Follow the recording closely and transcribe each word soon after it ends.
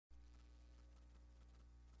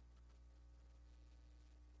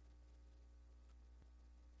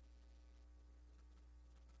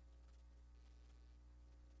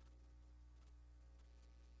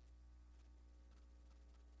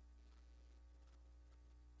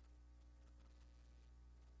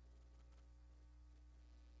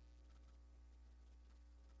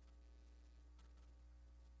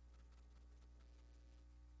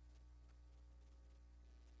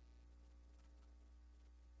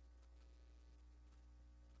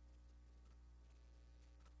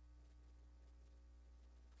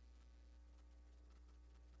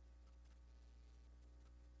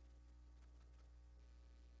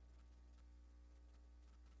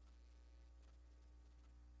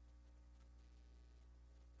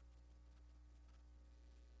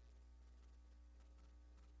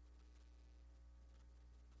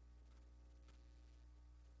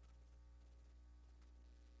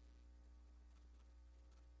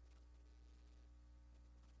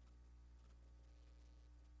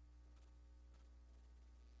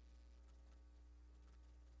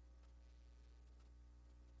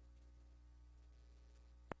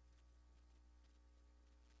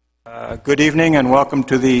Good evening and welcome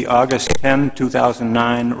to the August 10,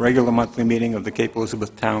 2009 regular monthly meeting of the Cape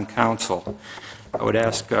Elizabeth Town Council. I would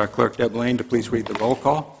ask Clerk Deb Lane to please read the roll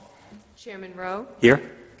call. Chairman Rowe.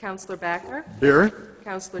 Here. Councillor Backer. Here.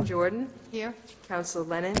 Councillor Jordan. Here. Councillor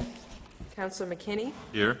Lennon. Councillor McKinney.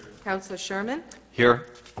 Here. Councillor Sherman. Here.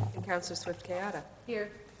 And Councillor Swift-Kayada. Here.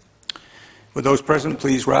 Would those present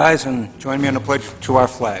please rise and join me in a pledge to our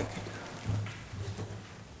flag.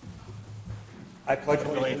 I pledge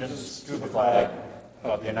allegiance to the flag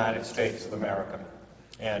of the United States of America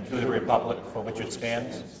and to the republic for which it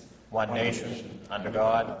stands, one nation, under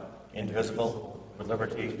God, indivisible, with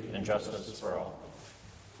liberty and justice for all.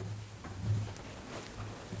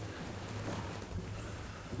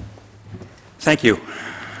 Thank you.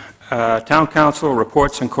 Town Council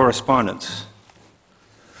reports and correspondence.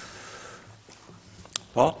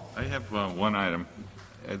 Paul? I have one item.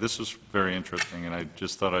 This was very interesting, and I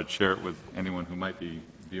just thought I'd share it with anyone who might be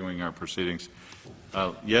viewing our proceedings.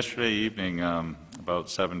 Yesterday evening, about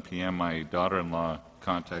 7 p.m., my daughter-in-law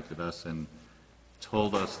contacted us and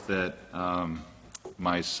told us that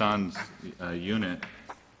my son's unit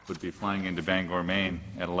would be flying into Bangor, Maine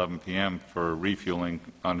at 11 p.m. for refueling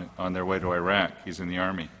on their way to Iraq. He's in the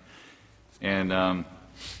Army. And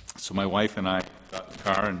so my wife and I got in the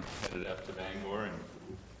car and headed up to Bangor, and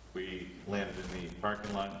we landed in the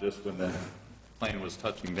parking lot just when the plane was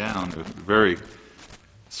touching down. It was a very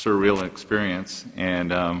surreal experience.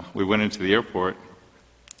 And we went into the airport,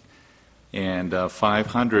 and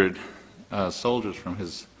 500 soldiers from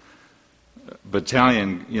his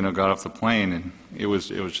battalion, got off the plane, and it was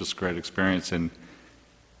just a great experience. And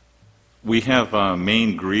we have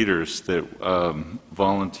Maine greeters that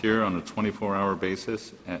volunteer on a 24-hour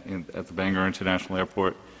basis at the Bangor International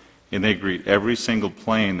Airport, and they greet every single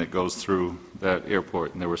plane that goes through that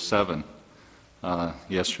airport, and there were 7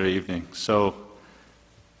 yesterday evening. So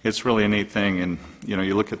it's really a neat thing, and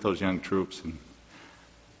you look at those young troops, and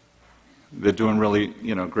they're doing really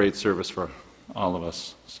great service for all of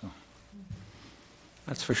us. So.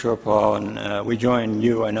 That's for sure, Paul, and we join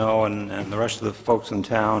you, I know, and the rest of the folks in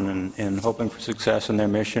town in hoping for success in their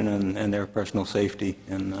mission and their personal safety,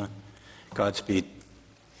 and Godspeed.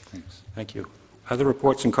 Thanks. Thank you. Other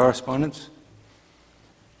reports and correspondence?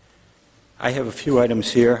 I have a few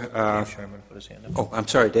items here. Sherman put his hand up. Oh, I'm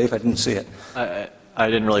sorry, Dave, I didn't see it. I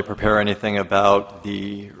didn't really prepare anything about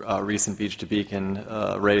the recent Beach to Beacon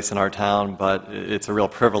race in our town, but it's a real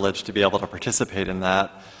privilege to be able to participate in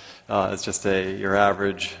that. It's just your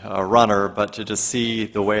average runner, but to just see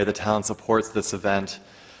the way the town supports this event,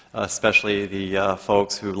 especially the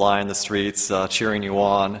folks who line the streets cheering you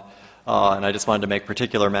on. And I just wanted to make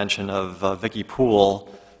particular mention of Vicki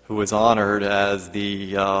Poole, who was honored as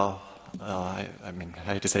the, I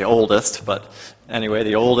hate to say oldest, but anyway,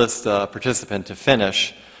 the oldest participant to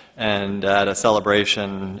finish. And at a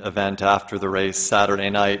celebration event after the race Saturday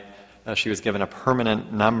night, she was given a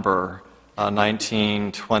permanent number,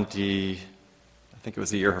 1920, I think it was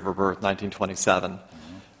the year of her birth, 1927.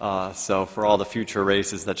 So for all the future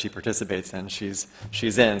races that she participates in, she's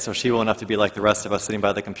in. So she won't have to be like the rest of us sitting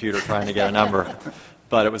by the computer trying to get a number.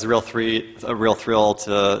 But it was a real thrill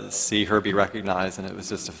to see her be recognized, and it was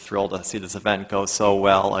just a thrill to see this event go so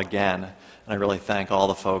well again. And I really thank all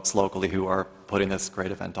the folks locally who are putting this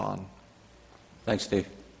great event on. Thanks, Steve.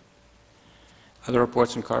 Other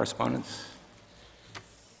reports and correspondence?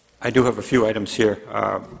 I do have a few items here.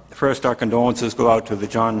 First, our condolences go out to the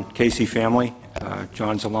John Casey family.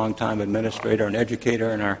 John's a longtime administrator and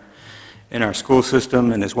educator in our school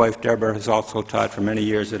system, and his wife Deborah has also taught for many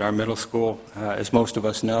years at our middle school. As most of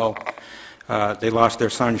us know, they lost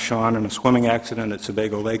their son Sean in a swimming accident at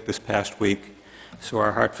Sebago Lake this past week, so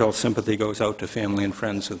our heartfelt sympathy goes out to family and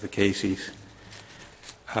friends of the Caseys.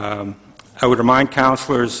 I would remind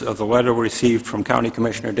councilors of the letter we received from County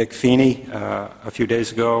Commissioner Dick Feeney a few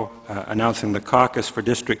days ago announcing the caucus for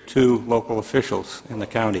District 2 local officials in the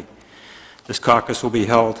county. This caucus will be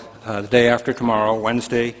held the day after tomorrow,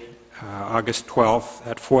 Wednesday, August 12th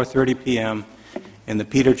at 4:30 p.m. in the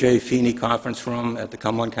Peter J. Feeney Conference Room at the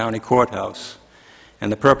Cumberland County Courthouse.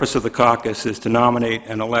 And the purpose of the caucus is to nominate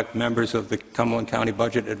and elect members of the Cumberland County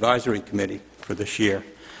Budget Advisory Committee for this year.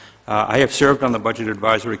 I have served on the Budget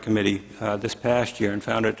Advisory Committee this past year and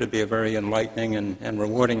found it to be a very enlightening and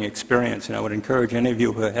rewarding experience, and I would encourage any of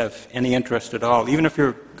you who have any interest at all, even if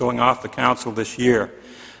you're going off the council this year,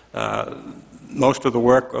 most of the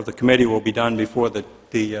work of the committee will be done before the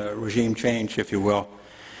regime change, if you will.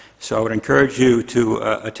 So I would encourage you to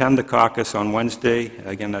attend the caucus on Wednesday.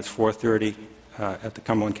 Again, that's 4:30 at the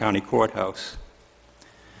Cumberland County Courthouse.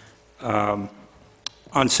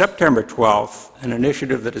 On September 12th, an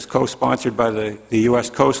initiative that is co-sponsored by the U.S.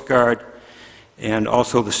 Coast Guard and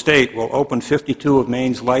also the state will open 52 of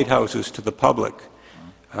Maine's lighthouses to the public.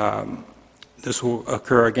 This will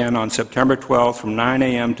occur again on September 12th from 9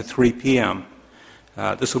 a.m. to 3 p.m.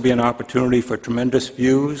 This will be an opportunity for tremendous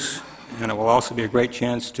views, and it will also be a great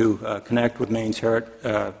chance to connect with Maine's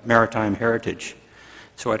maritime heritage.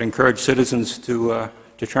 So I'd encourage citizens to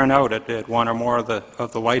turn out at one or more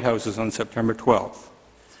of the lighthouses on September 12th.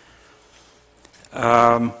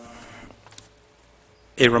 A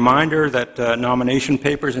reminder that nomination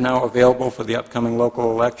papers are now available for the upcoming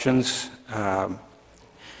local elections. And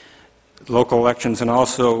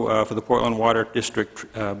also for the Portland Water District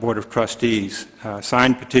Board of Trustees.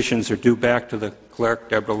 Signed petitions are due back to the clerk,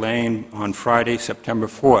 Deborah Lane, on Friday, September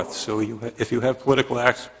 4th. So if you have political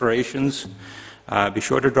aspirations, be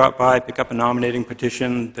sure to drop by, pick up a nominating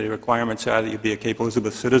petition. The requirements are that you be a Cape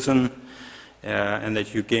Elizabeth citizen and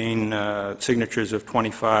that you gain signatures of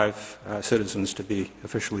 25 citizens to be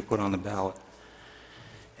officially put on the ballot.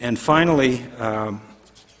 And finally,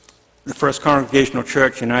 the First Congregational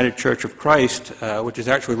Church, United Church of Christ, which is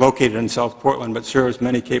actually located in South Portland but serves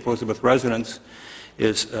many Cape Elizabeth residents,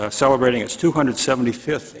 is celebrating its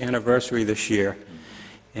 275th anniversary this year.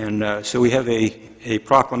 And so we have a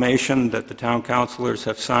proclamation that the town councilors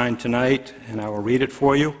have signed tonight, and I will read it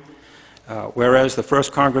for you. Whereas the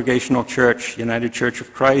First Congregational Church, United Church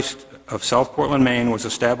of Christ of South Portland, Maine, was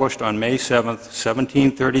established on May 7th,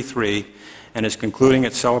 1733, and is concluding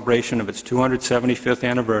its celebration of its 275th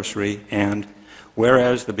anniversary, and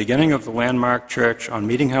whereas the beginning of the landmark church on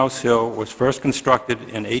Meeting House Hill was first constructed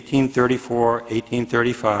in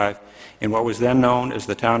 1834-1835 in what was then known as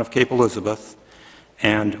the town of Cape Elizabeth,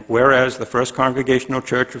 and whereas the First Congregational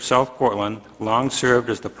Church of South Portland long served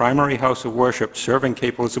as the primary house of worship serving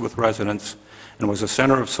Cape Elizabeth residents and was a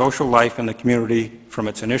center of social life in the community from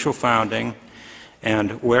its initial founding,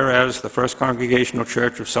 and whereas the First Congregational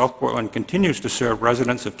Church of South Portland continues to serve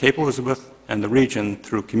residents of Cape Elizabeth and the region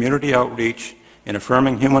through community outreach in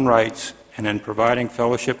affirming human rights and in providing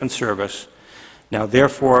fellowship and service, now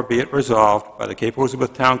therefore be it resolved by the Cape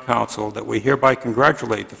Elizabeth Town Council that we hereby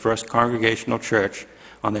congratulate the First Congregational Church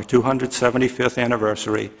on their 275th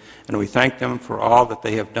anniversary, and we thank them for all that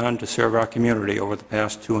they have done to serve our community over the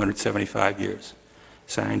past 275 years.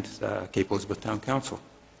 Signed, Cape Elizabeth Town Council.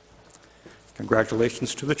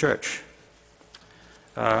 Congratulations to the church.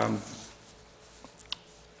 Other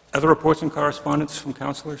reports and correspondence from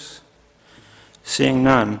councilors? Seeing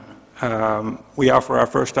none, we offer our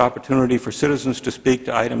first opportunity for citizens to speak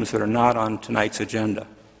to items that are not on tonight's agenda.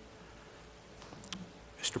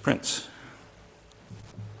 Mr. Prince.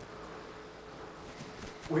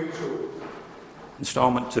 Week 2.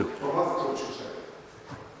 Installment 2. Well, nothing to say.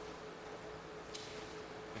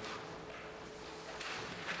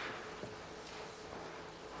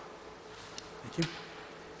 Thank you.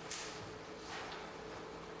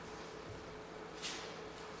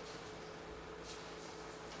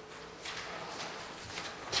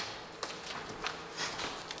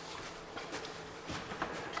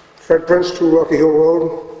 Fred Prince, 2 Rocky Hill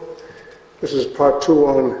Road. This is part 2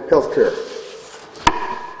 on healthcare.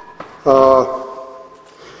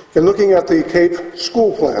 In looking at the Cape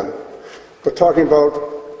school plan, we're talking about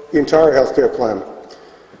the entire healthcare plan.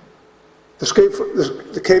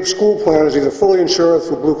 The Cape school plan is either fully insured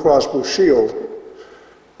through Blue Cross Blue Shield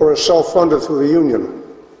or is self-funded through the union.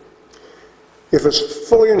 If it's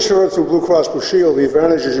fully insured through Blue Cross Blue Shield, the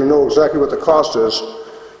advantage is you know exactly what the cost is,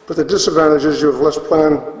 but the disadvantage is you have less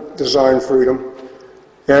plan design freedom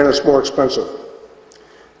and it's more expensive.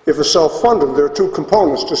 If it's self-funded, there are 2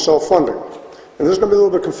 components to self-funding. And this is going to be a little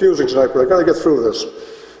bit confusing tonight, but I've got to get through this.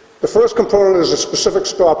 The first component is a specific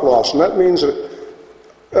stop loss, and that means that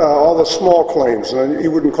all the small claims, and you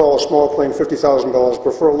wouldn't call a small claim $50,000,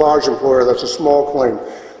 but for a large employer, that's a small claim.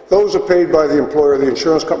 Those are paid by the employer. The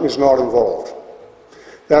insurance company is not involved.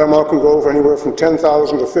 That amount can go for anywhere from $10,000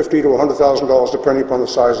 to $50,000 to $100,000, depending upon the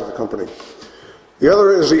size of the company. The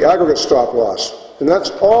other is the aggregate stop loss, and that's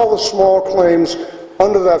all the small claims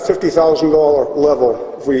under that $50,000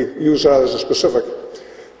 level, if we use that as a specific,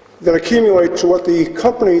 that accumulate to what the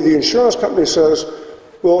company, the insurance company says,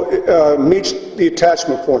 will meet the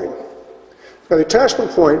attachment point. Now, the attachment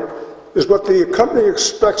point is what the company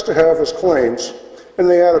expects to have as claims, and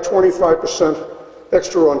they add a 25%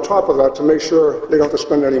 extra on top of that to make sure they don't have to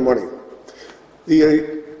spend any money.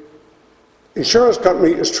 The insurance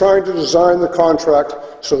company is trying to design the contract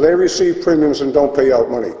so they receive premiums and don't pay out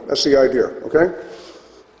money. That's the idea, okay?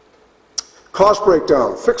 Cost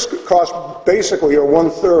breakdown. Fixed costs basically are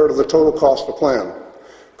 1/3 of the total cost of the plan.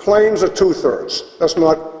 Claims are 2/3. That's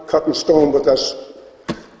not cut in stone, but that's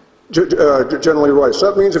generally write.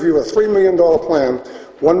 So that means if you have a $3 million plan,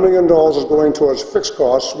 $1 million is going towards fixed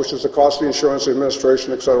costs, which is the cost of the insurance, the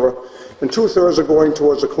administration, et cetera, and 2/3 are going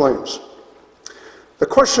towards the claims. The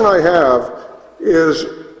question I have is,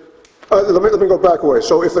 let me go back away.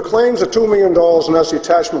 So if the claims are $2 million and that's the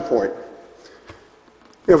attachment point,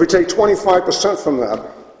 if we take 25% from that,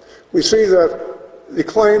 we see that the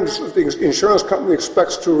claims the insurance company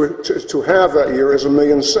expects to have that year is $1.6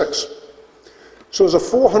 million. So there's a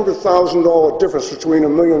 $400,000 difference between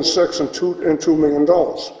 $1.6 million and $2 million.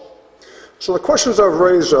 So the questions I've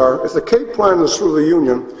raised are, if the Cape plan is through the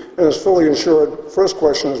union and is fully insured, first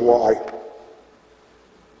question is why?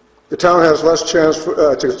 The town has less chance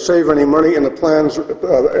to save any money, and the plan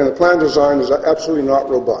design is absolutely not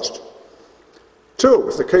robust. Two,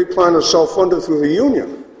 if the Cape plan is self-funded through the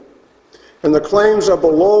union, and the claims are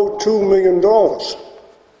below $2 million,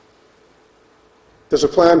 does the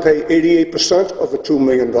plan pay 88% of the $2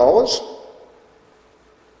 million?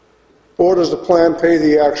 Or does the plan pay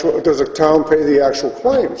does the town pay the actual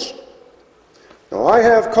claims? Now, I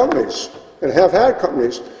have companies, and have had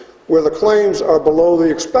companies, where the claims are below the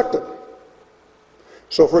expected.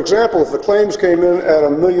 So, for example, if the claims came in at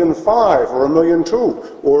 $1.5 million, or $1.2 million,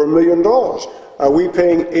 or $1 million, are we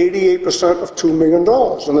paying 88% of $2 million?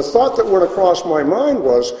 And the thought that went across my mind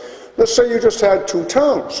was, let's say you just had two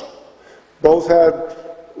towns. Both had,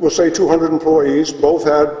 we'll say, 200 employees. Both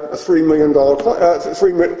had a $2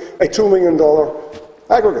 million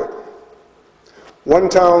aggregate. One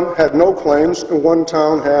town had no claims, and one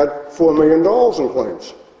town had $4 million in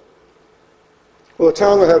claims. Well, the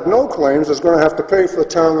town that had no claims is going to have to pay for the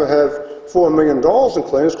town that had $4 million in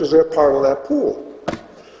claims because they're part of that pool.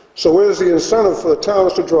 So where's the incentive for the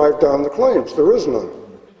towns to drive down the claims? There is none.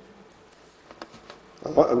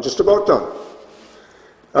 I'm just about done.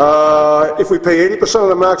 If we pay 80% of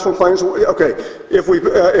the maximum claims, okay, if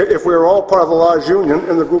we're all part of a large union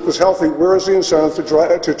and the group is healthy, where is the incentive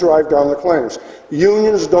to drive down the claims?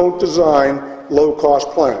 Unions don't design low-cost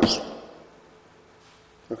plans.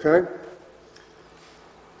 Okay?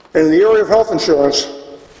 And in the area of health insurance,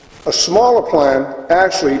 a smaller plan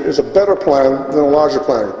actually is a better plan than a larger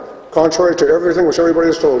plan, contrary to everything which everybody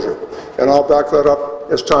has told you. And I'll back that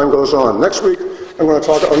up as time goes on. Next month I'm going to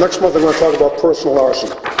talk about personal arson.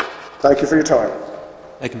 Thank you for your time.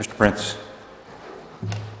 Thank you, Mr. Prince.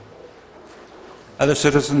 Other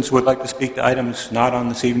citizens who would like to speak to items not on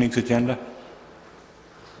this evening's agenda?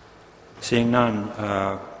 Seeing none.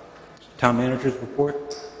 Town manager's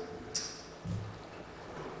report?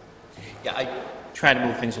 Yeah, I try to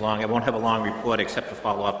move things along. I won't have a long report except to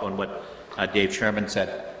follow up on what Dave Sherman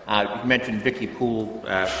said. You mentioned Vicky Poole,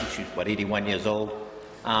 she's, 81 years old.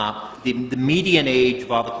 The median age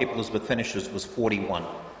of all the Cape Elizabeth finishers was 41.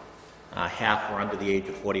 Half were under the age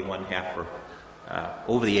of 41, half were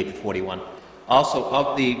over the age of 41. Also,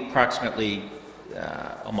 of the approximately,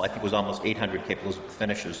 I think it was almost 800 Cape Elizabeth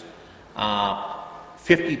finishers,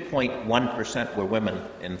 50.1% were women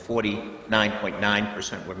and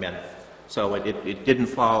 49.9% were men. So it didn't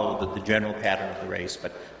follow the general pattern of the race,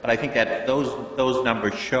 but I think that those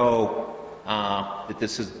numbers show that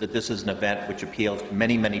this is an event which appeals to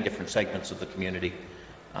many different segments of the community,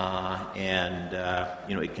 and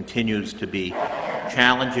it continues to be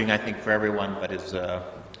challenging, I think, for everyone, but is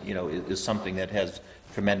something that has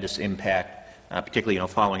tremendous impact. Particularly,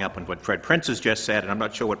 following up on what Fred Prince has just said, and I'm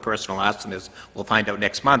not sure what personal arson is. We'll find out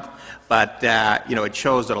next month. But it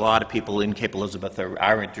shows that a lot of people in Cape Elizabeth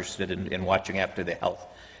are interested in watching after their health,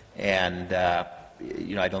 and I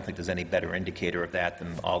don't think there's any better indicator of that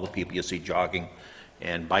than all the people you see jogging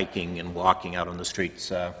and biking and walking out on the streets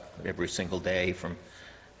every single day from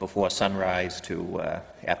before sunrise to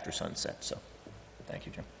after sunset. So, thank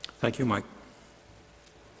you, Jim. Thank you, Mike.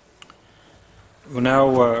 We'll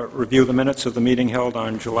now review the minutes of the meeting held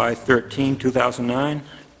on July 13, 2009. Do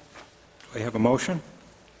I have a motion?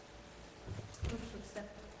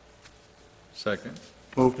 Second.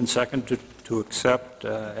 Moved and seconded to accept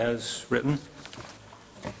as written.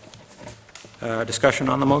 Discussion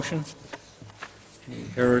on the motion? Any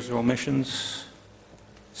errors or omissions?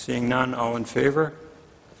 Seeing none, all in favor?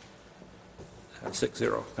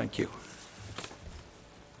 6-0. Thank you.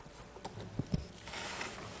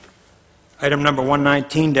 Item number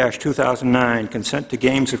 119-2009, consent to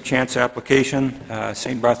games of chance application.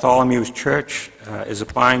 St. Bartholomew's Church is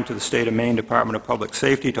applying to the State of Maine Department of Public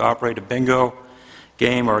Safety to operate a bingo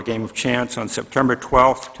game or a game of chance on September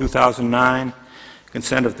 12, 2009.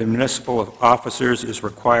 Consent of the municipal officers is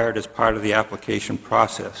required as part of the application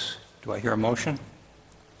process. Do I hear a motion?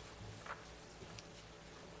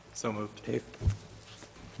 So moved. Dave?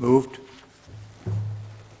 Moved. Do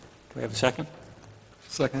we have a second?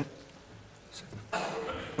 Second.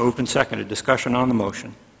 Moved and seconded. Discussion on the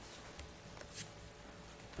motion.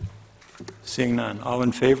 Seeing none. All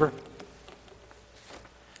in favor?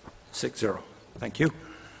 6-0. Thank you.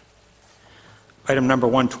 Item number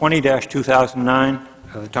 120-2009,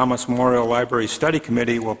 the Thomas Memorial Library Study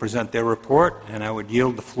Committee will present their report, and I would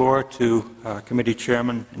yield the floor to Committee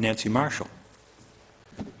Chairman Nancy Marshall.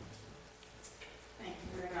 Thank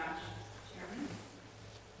you very much, Chairman.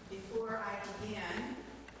 Before I begin,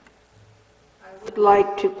 I would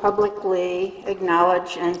like to publicly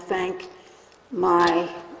acknowledge and thank my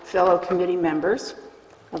fellow committee members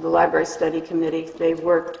of the Library Study Committee. They've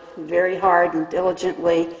worked very hard and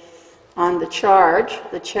diligently on the charge,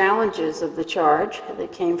 the challenges of the charge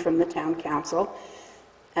that came from the Town Council,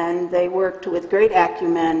 and they worked with great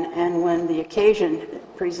acumen and when the occasion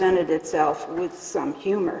presented itself with some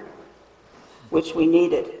humor, which we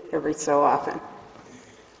needed every so often.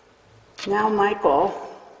 Now, Michael,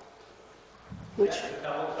 which...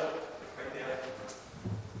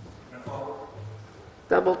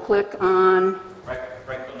 Double click on... Right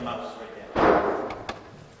on the mouse right there.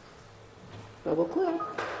 Double click.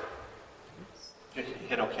 Just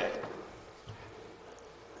hit OK.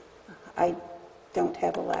 I don't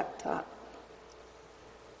have a laptop.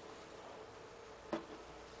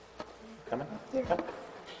 Coming? Come.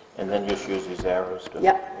 And then just use these arrows to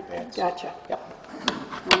Yep, advance. gotcha. Yep.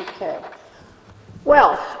 Okay.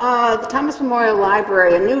 Well, the Thomas Memorial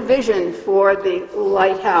Library, a new vision for the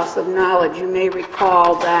Lighthouse of Knowledge. You may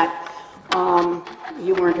recall that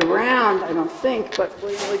you weren't around, I don't think, but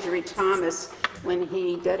William Widgery Thomas, when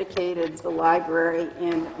he dedicated the library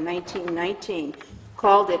in 1919,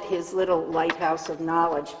 called it his little Lighthouse of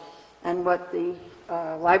Knowledge. And what the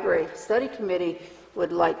Library Study Committee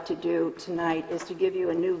would like to do tonight is to give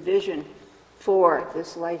you a new vision for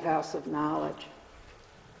this Lighthouse of Knowledge.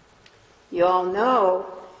 You all know,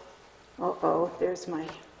 there's my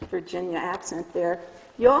Virginia accent there.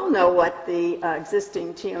 You all know what the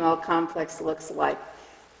existing TML complex looks like.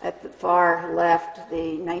 At the far left,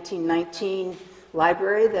 the 1919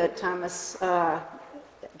 library that Thomas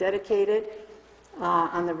dedicated.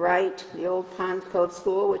 On the right, the old Pond Code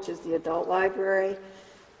School, which is the adult library.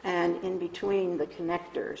 And in between, the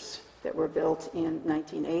connectors that were built in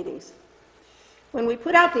 1980s. When we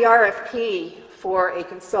put out the RFP for a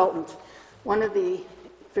consultant, one of the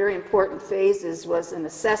very important phases was an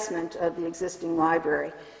assessment of the existing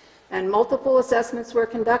library, and multiple assessments were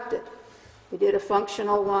conducted. We did a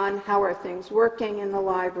functional one, how are things working in the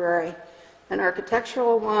library, an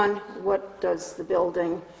architectural one, what does the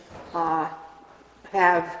building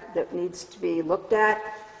have that needs to be looked at,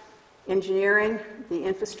 engineering, the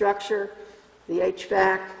infrastructure, the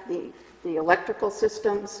HVAC, the electrical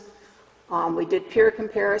systems. We did peer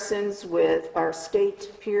comparisons with our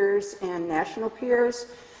state peers and national peers,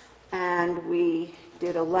 and we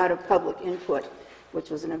did a lot of public input, which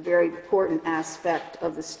was a very important aspect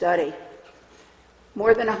of the study.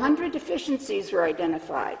 More than 100 deficiencies were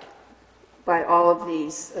identified by all of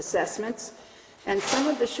these assessments, and some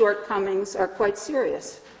of the shortcomings are quite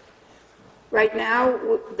serious. Right now,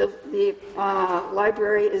 the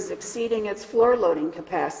library is exceeding its floor loading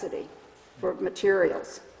capacity for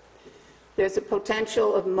materials. There's a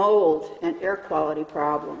potential of mold and air quality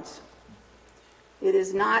problems. It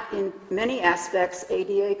is not, in many aspects,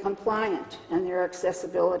 ADA compliant, and there are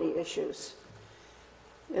accessibility issues.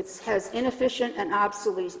 It has inefficient and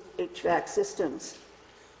obsolete HVAC systems.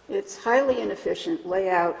 Its highly inefficient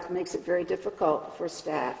layout makes it very difficult for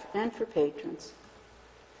staff and for patrons.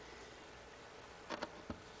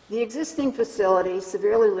 The existing facility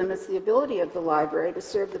severely limits the ability of the library to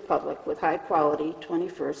serve the public with high-quality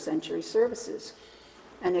 21st century services,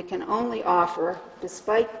 and it can only offer,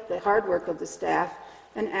 despite the hard work of the staff,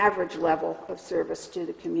 an average level of service to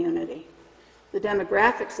the community. The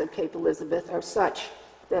demographics of Cape Elizabeth are such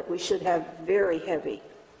that we should have very heavy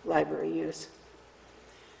library use.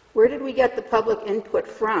 Where did we get the public input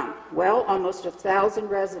from? Well, almost 1,000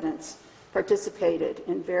 residents participated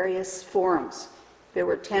in various forums. There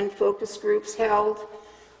were 10 focus groups held.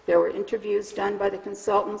 There were interviews done by the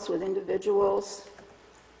consultants with individuals.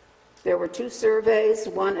 There were 2 surveys,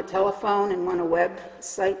 one a telephone and one a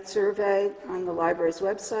website survey on the library's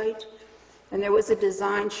website. And there was a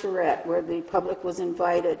design charrette where the public was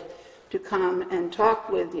invited to come and talk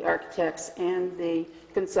with the architects and the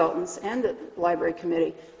consultants and the library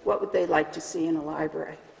committee. What would they like to see in a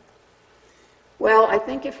library? Well, I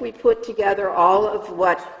think if we put together all of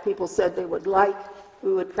what people said they would like,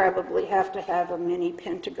 we would probably have to have a mini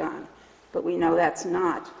Pentagon, but we know that's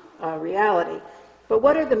not reality. But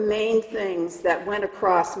what are the main things that went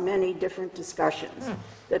across many different discussions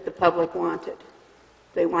that the public wanted?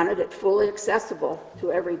 They wanted it fully accessible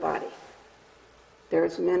to everybody.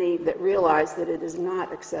 There's many that realize that it is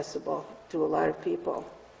not accessible to a lot of people.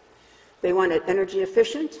 They want it energy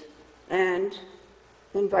efficient and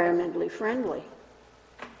environmentally friendly.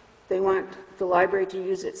 They want the library to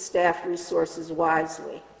use its staff resources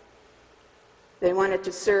wisely. They want it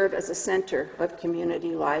to serve as a center of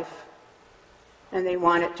community life, and they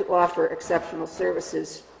want it to offer exceptional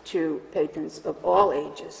services to patrons of all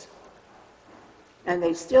ages. And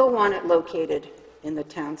they still want it located in the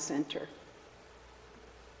town center.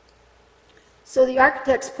 So the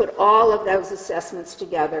architects put all of those assessments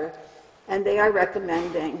together, and they are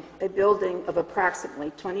recommending a building of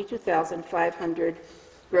approximately 22,500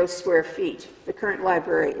 gross square feet. The current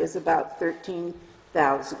library is about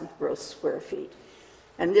 13,000 gross square feet.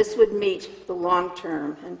 And this would meet the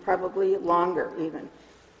long-term, and probably longer even,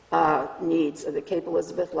 needs of the Cape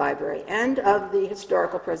Elizabeth Library and of the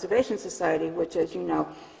Historical Preservation Society, which, as you know,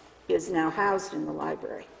 is now housed in the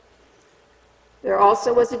library. There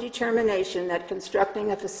also was a determination that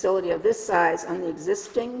constructing a facility of this size on the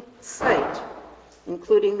existing site,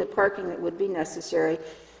 including the parking that would be necessary,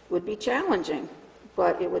 would be challenging,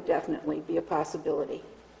 but it would definitely be a possibility.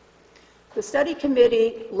 The study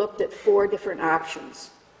committee looked at 4 different options.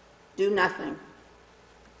 Do nothing.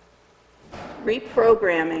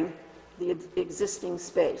 Reprogramming the existing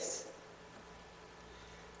space.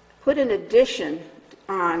 Put an addition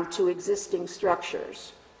on to existing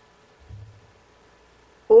structures.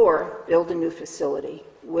 Or build a new facility,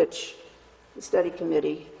 which the study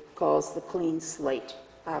committee calls the clean slate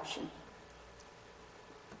option.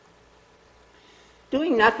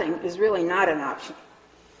 Doing nothing is really not an option.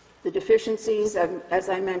 The deficiencies, as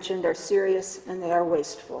I mentioned, are serious and they are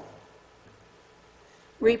wasteful.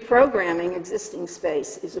 Reprogramming existing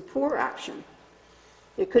space is a poor option.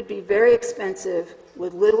 It could be very expensive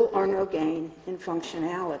with little or no gain in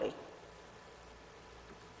functionality.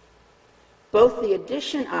 Both the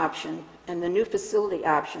addition option and the new facility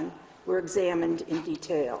option were examined in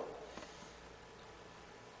detail.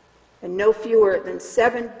 And no fewer than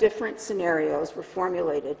 7 different scenarios were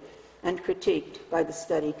formulated and critiqued by the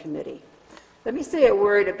study committee. Let me say a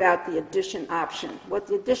word about the addition option. What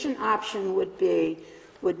the addition option would be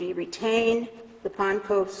retain the Pond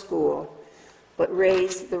Cove School, but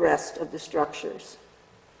raise the rest of the structures.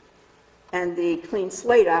 And the clean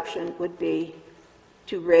slate option would be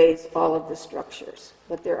to raise all of the structures,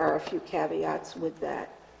 but there are a few caveats with that.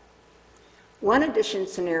 One addition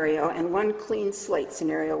scenario and one clean slate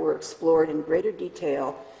scenario were explored in greater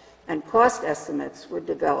detail, and cost estimates were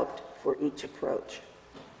developed for each approach.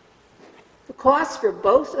 The costs for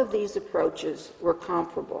both of these approaches were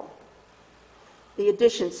comparable. The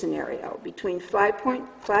addition scenario, between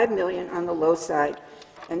 $5.5 million on the low side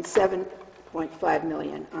and $7.5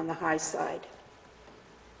 million on the high side.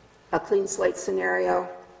 A clean slate scenario,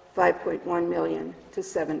 $5.1 million to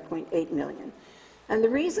 $7.8 million. And the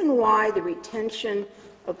reason why the retention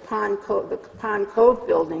of the Pond Cove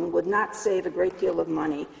building would not save a great deal of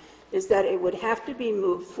money is that it would have to be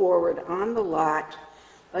moved forward on the lot,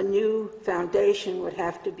 a new foundation would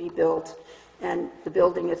have to be built, and the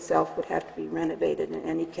building itself would have to be renovated in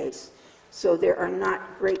any case. So there are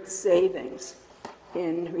not great savings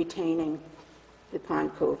in retaining the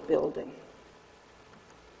Pond Cove building.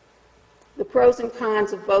 The pros and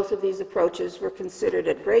cons of both of these approaches were considered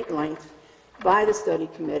at great length by the study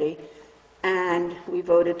committee, and we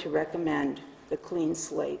voted to recommend the clean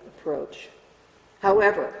slate approach.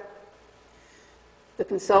 However, the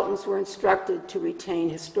consultants were instructed to retain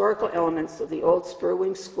historical elements of the old Spur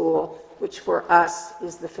Wing School, which for us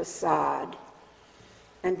is the facade,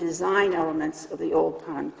 and design elements of the old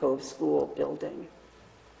Pond Cove School building.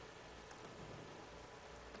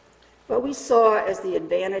 What we saw as the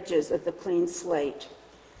advantages of the clean slate: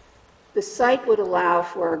 the site would allow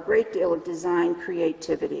for a great deal of design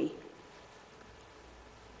creativity.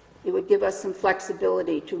 It would give us some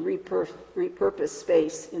flexibility to repurpose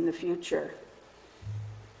space in the future.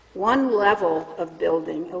 One level of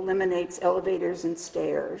building eliminates elevators and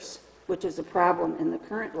stairs, which is a problem in the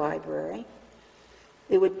current library.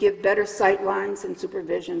 It would give better sight lines and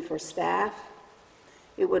supervision for staff.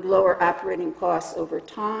 It would lower operating costs over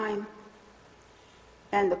time.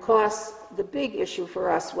 And the big issue for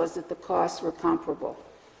us was that the costs were comparable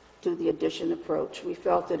to the addition approach. We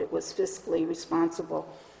felt that it was fiscally responsible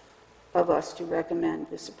of us to recommend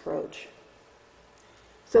this approach.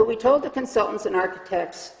 So we told the consultants and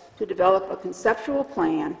architects to develop a conceptual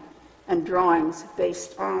plan and drawings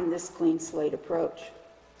based on this clean slate approach.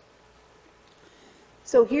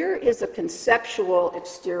 So here is a conceptual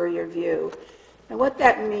exterior view. And what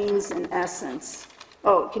that means in essence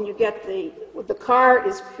Oh, can you get the car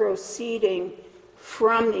is proceeding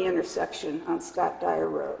from the intersection on Scott Dyer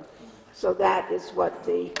Road. So that is what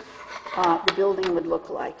the building would look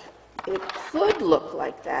like. It could look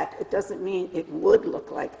like that. It doesn't mean it would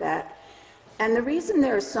look like that. And the reason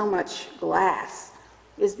there is so much glass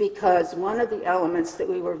is because one of the elements that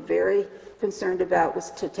we were very concerned about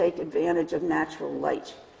was to take advantage of natural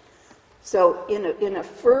light. So in a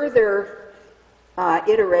further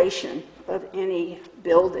iteration of any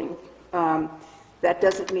building, that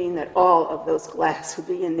doesn't mean that all of those glass would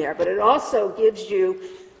be in there, but it also gives you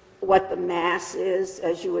what the mass is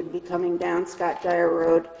as you would be coming down Scott Dyer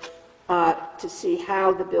Road to see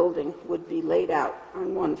how the building would be laid out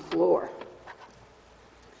on one floor.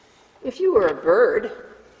 If you were a bird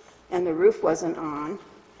and the roof wasn't on,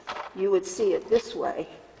 you would see it this way.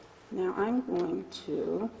 Now I'm going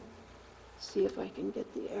to see if I can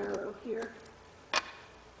get the arrow here.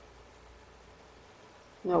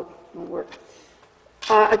 Nope, won't work.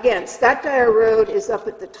 Again, Scott Dyer Road is up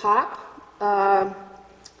at the top of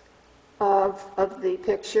the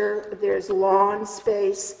picture. There's lawn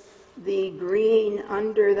space. The green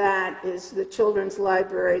under that is the children's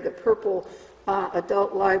library, the purple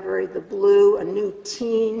adult library, the blue, a new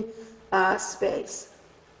teen space.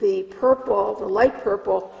 The purple, the light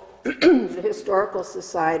purple, the Historical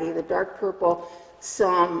Society, the dark purple,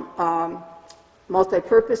 some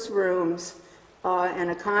multi-purpose rooms and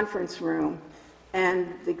a conference room,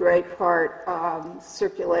 and the gray part,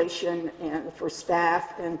 circulation and for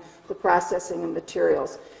staff and the processing of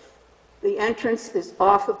materials. The entrance is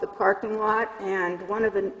off of the parking lot, and one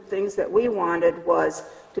of the things that we wanted was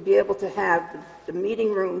to be able to have the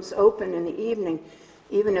meeting rooms open in the evening,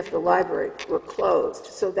 even if the library were closed.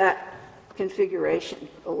 So that configuration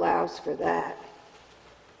allows for that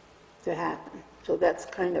to happen. So that's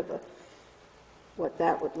kind of what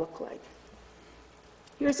that would look like.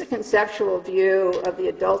 Here's a conceptual view of the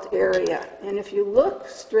adult area, and if you look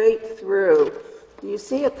straight through, do you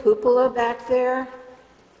see a cupola back there?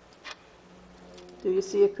 Do you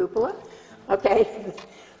see a cupola? Okay.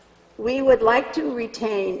 We would like to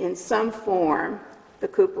retain in some form the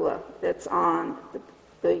cupola that's on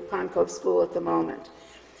the Pond Cove School at the moment.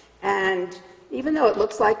 And even though it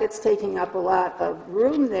looks like it's taking up a lot of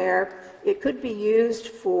room there, it could be used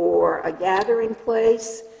for a gathering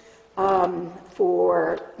place,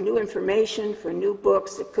 for new information, for new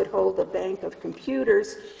books. It could hold a bank of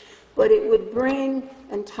computers, but it would bring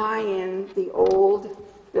and tie in the old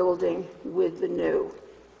building with the new.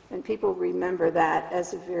 And people remember that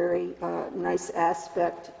as a very nice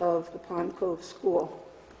aspect of the Pond Cove School.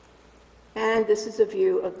 And this is a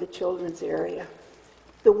view of the children's area.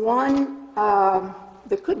 The one,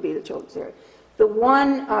 that could be the children's area, the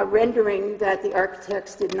one rendering that the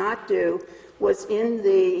architects did not do was in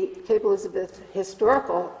the Cape Elizabeth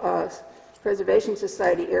Historical Preservation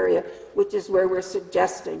Society area, which is where we're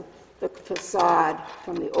suggesting the facade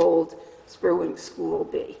from the old Spurwink School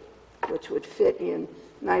be, which would fit in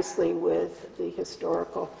nicely with the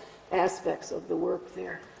historical aspects of the work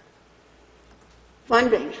there.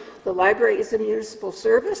 Funding. The library is a municipal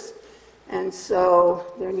service, and so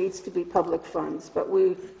there needs to be public funds. But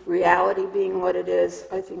reality being what it is,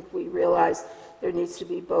 I think we realize there needs to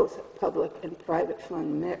be both public and private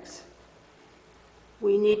fund mix.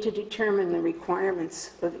 We need to determine the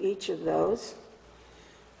requirements of each of those.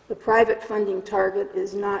 The private funding target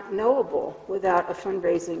is not knowable without a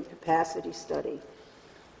fundraising capacity study.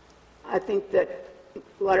 I think that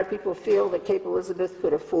a lot of people feel that Cape Elizabeth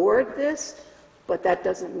could afford this, but that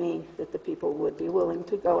doesn't mean that the people would be willing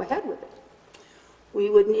to go ahead with it. We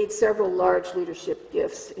would need several large leadership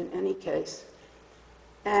gifts in any case.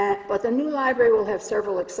 But the new library will have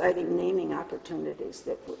several exciting naming opportunities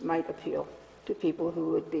that might appeal to people who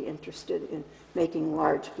would be interested in making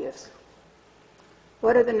large gifts.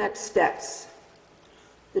 What are the next steps?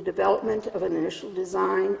 The development of an initial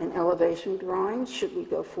design and elevation drawing, should we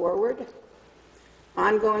go forward?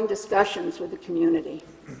 Ongoing discussions with the community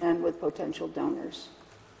and with potential donors.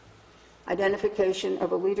 Identification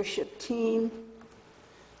of a leadership team,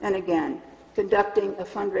 and again, conducting a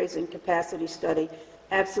fundraising capacity study,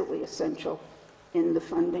 absolutely essential in the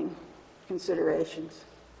funding considerations.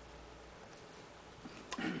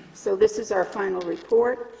 So this is our final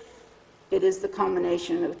report. It is the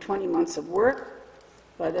culmination of 20 months of work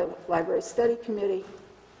by the Library Study Committee,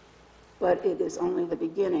 but it is only the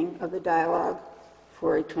beginning of the dialogue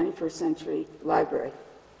for a 21st century library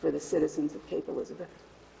for the citizens of Cape Elizabeth.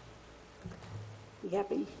 Be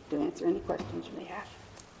happy to answer any questions you may have.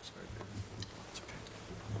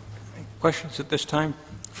 Any questions at this time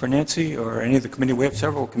for Nancy or any of the committee? We have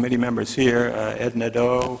several committee members here, Ed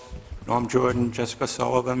Nadeau, Norm Jordan, Jessica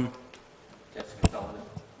Sullivan.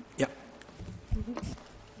 Yeah,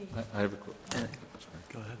 I have a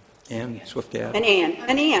Go ahead. Ann Swift-Gad And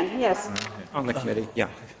Ann, yes. on the committee, yeah.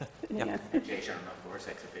 Yeah.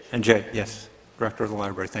 And Jay, yes, Director of the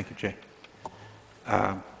Library. Thank you, Jay.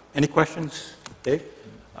 Any questions? Dave?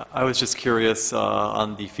 I was just curious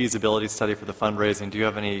on the feasibility study for the fundraising. Do you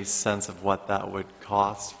have any sense of what that would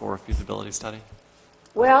cost for a feasibility study?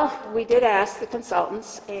 Well, we did ask the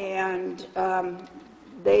consultants, and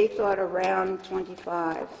they thought around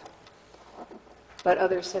 25, but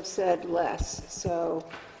others have said less. So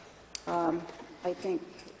I think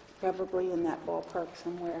probably in that ballpark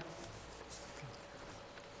somewhere.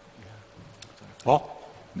 Paul?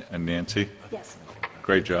 And Nancy, Yes.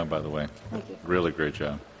 great job, by the way. Thank you. Really great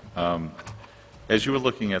job. As you were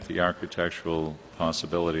looking at the architectural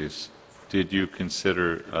possibilities, did you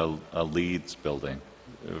consider a Leeds building?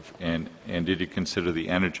 And did you consider the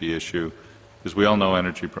energy issue? Because we all know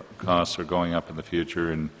energy costs are going up in the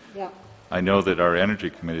future, and Yeah. I know that our Energy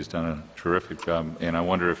Committee's done a terrific job, and I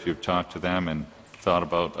wonder if you've talked to them and thought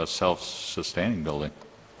about a self-sustaining building.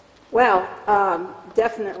 Well,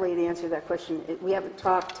 definitely the answer to that question, we haven't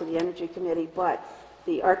talked to the Energy Committee, but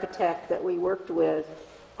the architect that we worked with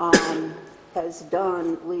has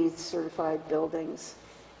done LEED certified buildings,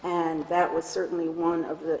 and that was certainly one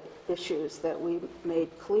of the issues that we made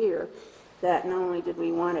clear, that not only did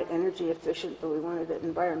we want it energy efficient, but we wanted it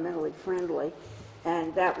environmentally friendly,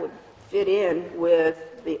 and that would fit in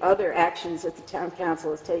with the other actions that the town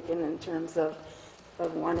council has taken in terms of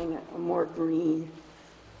wanting a more green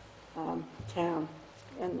town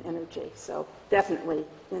and energy. So definitely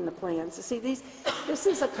in the plans. You see, this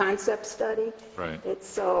is a concept study. Right.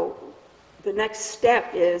 So the next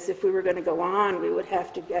step is, if we were going to go on, we would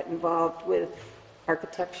have to get involved with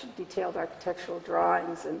detailed architectural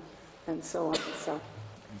drawings and so on. So,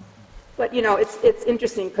 but you know, it's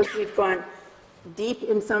interesting because we've gone deep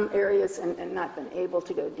in some areas and not been able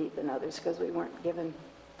to go deep in others because we weren't given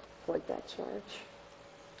quite that charge.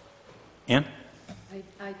 Ann?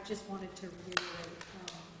 I just wanted to reiterate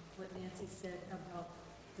what Nancy said about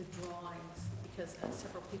the drawings, because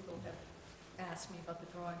several people have asked me about the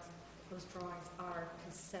drawings. Those drawings are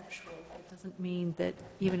conceptual. It doesn't mean that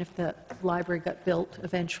even if the library got built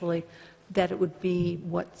eventually, that it would be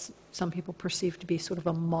what some people perceive to be sort of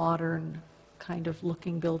a modern kind of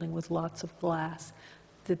looking building with lots of glass.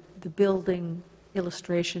 The building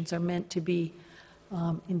illustrations are meant to be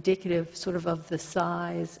indicative sort of the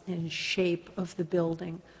size and shape of the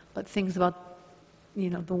building, but things about, you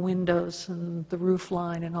know, the windows and the roof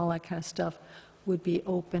line and all that kind of stuff would be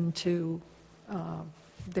open to,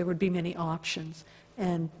 there would be many options.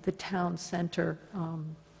 And the town center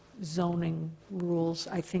zoning rules,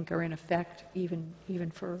 I think, are in effect even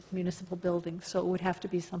for municipal buildings. So it would have to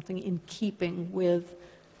be something in keeping with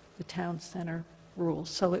the town center rules.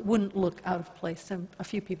 So it wouldn't look out of place. And a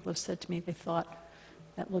few people have said to me they thought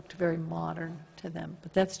that looked very modern to them.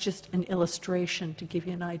 But that's just an illustration to give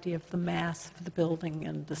you an idea of the mass of the building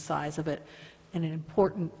and the size of it. And an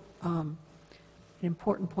important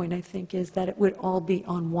point, I think, is that it would all be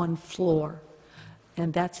on one floor.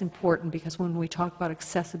 And that's important because when we talk about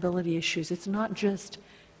accessibility issues, it's not just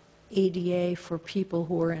ADA for people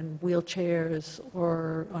who are in wheelchairs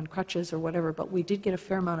or on crutches or whatever, but we did get a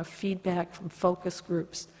fair amount of feedback from focus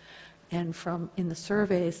groups and from in the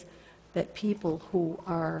surveys that people who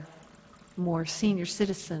are more senior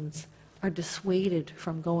citizens are dissuaded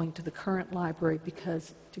from going to the current library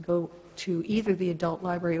because to go to either the adult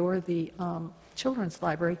library or the children's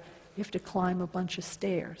library, you have to climb a bunch of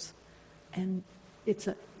stairs. And it's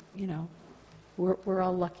a, you know, we're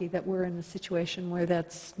all lucky that we're in a situation where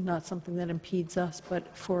that's not something that impedes us,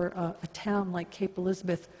 but for a town like Cape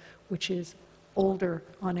Elizabeth, which is older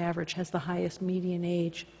on average, has the highest median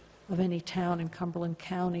age of any town in Cumberland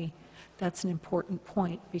County, that's an important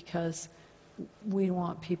point because we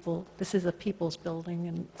want people, this is a people's building,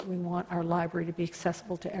 and we want our library to be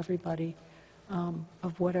accessible to everybody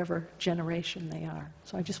of whatever generation they are.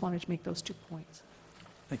 So I just wanted to make those 2 points.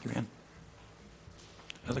 Thank you, Ann.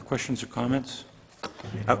 Other questions or comments?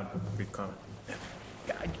 Brief comment.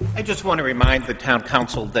 I just want to remind the town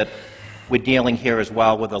council that we're dealing here as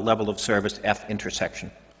well with a level of service F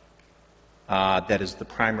intersection. That is the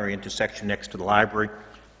primary intersection next to the library.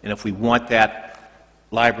 And if we want that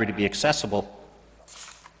library to be accessible,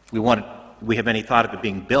 we have any thought of it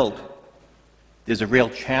being built, there's a real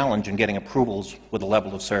challenge in getting approvals with a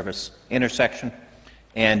level of service intersection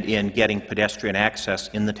and in getting pedestrian access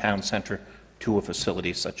in the town center to a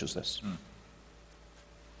facility such as this.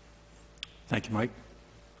 Thank you, Mike.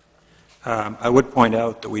 I would point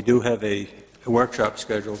out that we do have a a workshop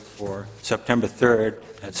scheduled for September 3rd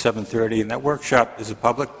at 7:30, and that workshop is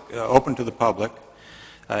open to the public.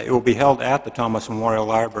 It will be held at the Thomas Memorial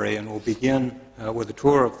Library, and will begin with a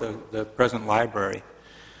tour of the present library.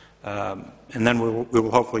 And then we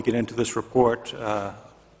will hopefully get into this report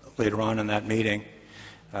later on in that meeting.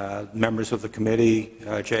 Members of the committee,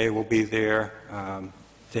 Jay will be there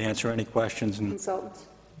to answer any questions. And Consultants?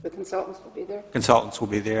 The consultants will be there? consultants will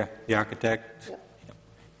be there, the architect. Yep.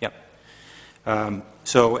 Yep.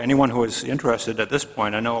 So anyone who is interested at this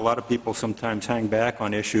point, I know a lot of people sometimes hang back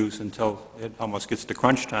on issues until it almost gets to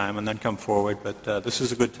crunch time and then come forward, but this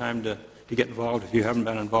is a good time to get involved if you haven't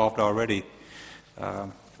been involved already.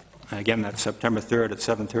 Again, that's September 3rd at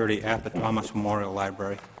 7:30 at the Thomas Memorial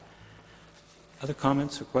Library. Other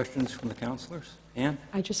comments or questions from the councilors? Ann?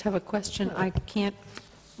 I just have a question. I can't,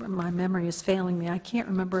 my memory is failing me. I can't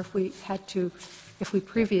remember if we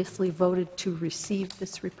previously voted to receive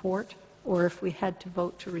this report, or if we had to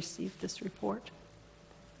vote to receive this report.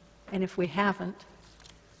 And if we haven't,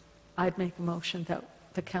 I'd make a motion that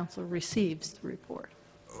the council receives the report.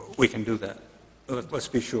 We can do that. Let's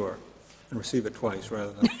be sure and receive it twice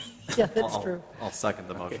rather than... Yeah, that's true. I'll second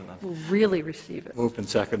the motion then. We'll really receive it. Moved and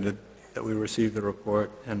seconded that we receive the report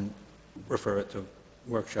and refer it to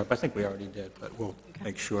workshop. I think we already did, but we'll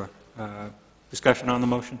make sure. Discussion on the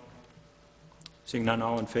motion? Seeing none,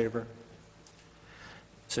 all in favor?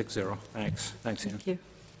 6-0. Thanks. Thanks, Ian. Thank you.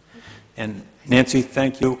 And Nancy,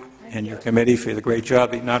 thank you and your committee for the great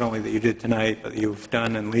job, not only that you did tonight, but you've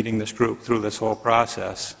done in leading this group through this whole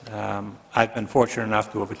process. I've been fortunate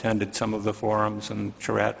enough to have attended some of the forums and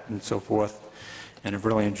charrette and so forth, and have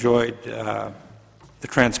really enjoyed the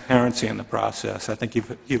transparency in the process. I think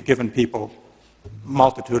you've given people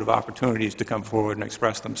multitude of opportunities to come forward and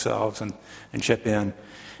express themselves and chip in.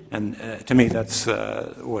 And to me, that's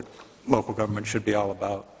what local government should be all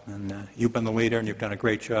about. And you've been the leader, and you've done a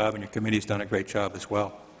great job, and your committee's done a great job as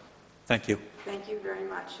well. Thank you. Thank you very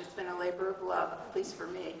much. It's been a labor of love, at least for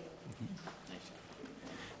me.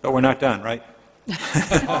 But we're not done, right?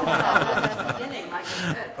 That's the beginning, like I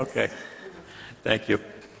said. Okay. Thank you.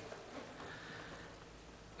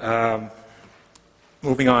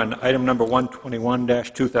 Moving on, item number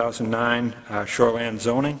 121-2009, shoreland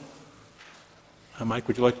zoning. Mike,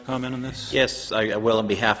 would you like to comment on this? Yes, I will on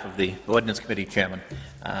behalf of the Ordinance Committee Chairman,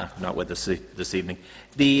 not with us this evening.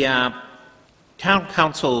 The Town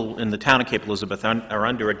Council in the town of Cape Elizabeth are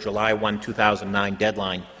under a July 1, 2009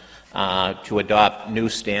 deadline to adopt new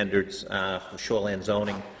standards for shoreland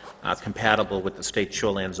zoning compatible with the state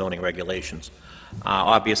shoreland zoning regulations.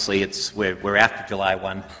 Obviously, we're after July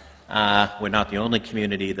 1. We're not the only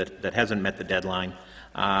community that hasn't met the deadline,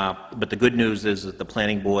 but the good news is that the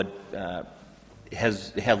Planning Board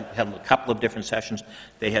has held a couple of different sessions.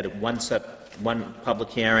 They had one public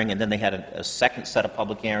hearing, and then they had a second set of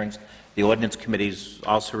public hearings. The Ordinance Committee's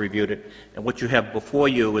also reviewed it. And what you have before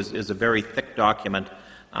you is a very thick document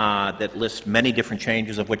that lists many different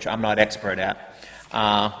changes, of which I'm not expert at,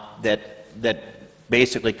 that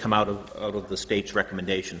basically come out of the state's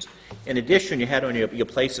recommendations. In addition, you had on your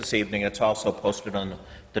place this evening, it's also posted on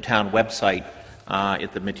the town website,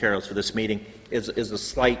 at the materials for this meeting, is a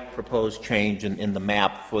slight proposed change in the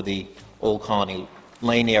map for the Old Colony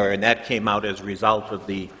Lane area, and that came out as a result of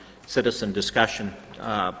the citizen discussion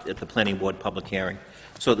at the Planning Board public hearing.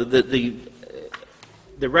 So the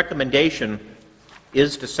recommendation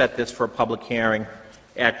is to set this for a public hearing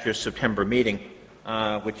at your September meeting,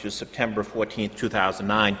 which is September 14th,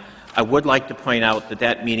 2009. I would like to point out that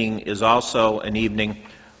that meeting is also an evening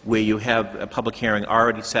where you have a public hearing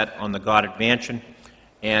already set on the Goddard Mansion,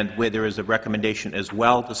 and where there is a recommendation as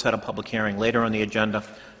well to set a public hearing later on the agenda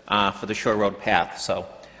for the Shore Road Path. So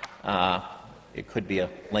it could be a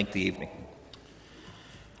lengthy evening.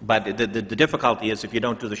 But the difficulty is if you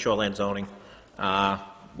don't do the shoreland zoning,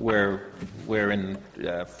 we're in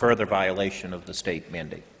further violation of the state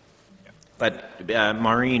mandate. But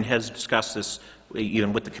Maureen has discussed this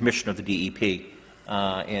even with the Commissioner of the DEP,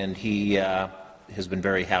 and he has been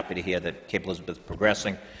very happy to hear that Cape Elizabeth is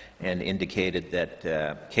progressing, and indicated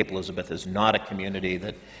that Cape Elizabeth is not a community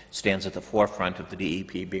that stands at the forefront of the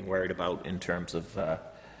DEP being worried about in terms of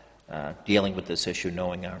dealing with this issue,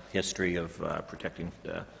 knowing our history of protecting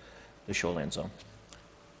the shoreland zone.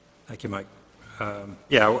 Thank you, Mike.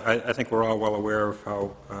 Yeah, I think we're all well aware of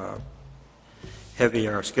how heavy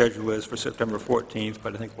our schedule is for September 14th,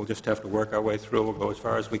 but I think we'll just have to work our way through. We'll go as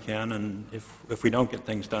far as we can, and if we don't get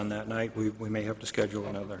things done that night, we may have to schedule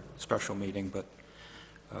another special meeting, but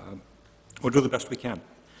we'll do the best we can.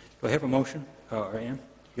 Do I have a motion? Or Ann,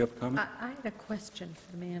 you have a comment? I had a question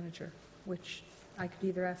for the manager, which I could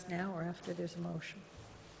either ask now or after there's a motion.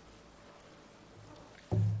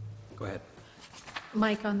 Go ahead.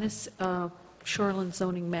 Mike, on this shoreline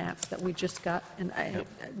zoning map that we just got, and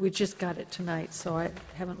we just got it tonight, so I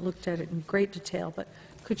haven't looked at it in great detail, but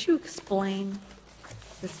could you explain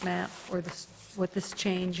this map or this, what this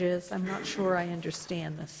change is? I'm not sure I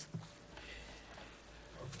understand this.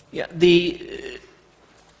 Yeah,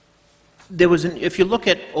 there was if you look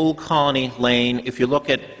at Old Colony Lane, if you look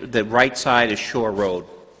at the right side is Shore Road,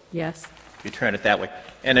 Yes? you turn it that way.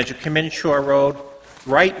 And as you come in Shore Road,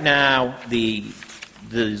 right now, the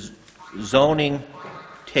zoning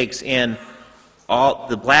takes in all,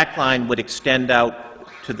 the black line would extend out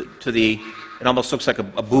to the, it almost looks like a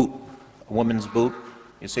boot, a woman's boot.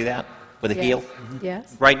 You see that? With a heel?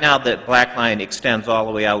 Yes? Right now, the black line extends all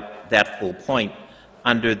the way out that full point.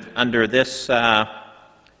 Under this,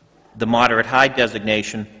 the moderate high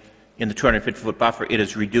designation in the 250-foot buffer, it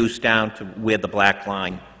is reduced down to where the black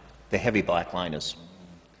line, the heavy black line is.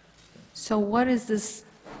 So what is this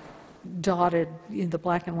dotted, in the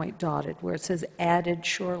black and white dotted, where it says added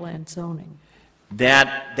shoreland zoning?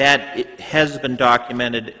 That it has been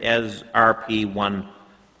documented as RP1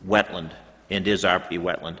 wetland, and is RP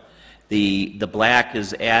wetland. The black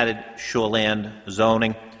is added shoreland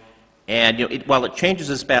zoning, and while it changes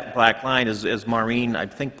this black line, as Maureen, I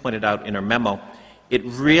think, pointed out in her memo, it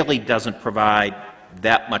really doesn't provide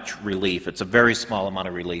that much relief. It's a very small amount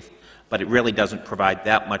of relief, but it really doesn't provide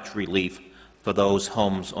that much relief for those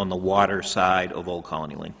homes on the water side of Old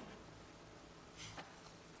Colony Lane.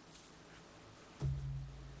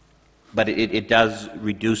 But it does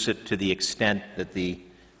reduce it to the extent that the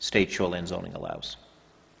state shoreline zoning allows.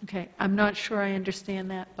 Okay, I'm not sure I understand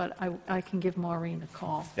that, but I can give Maureen a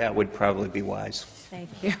call. That would probably be wise. Thank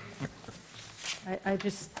you. I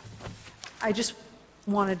just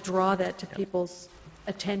want to draw that to people's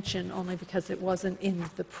attention, only because it wasn't in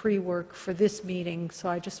the pre-work for this meeting, so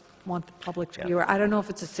I just want the public to be aware. I don't know if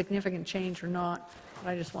it's a significant change or not, but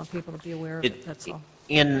I just want people to be aware of it, that's all.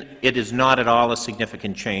 It is not at all a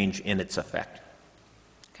significant change in its effect.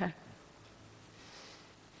 Okay.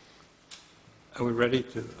 Are we ready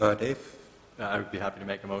to, Dave? I would be happy to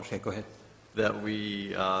make a motion. Okay, go ahead. That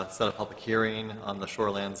we set a public hearing on the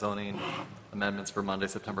shoreland zoning amendments for Monday,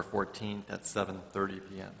 September 14th at 7:30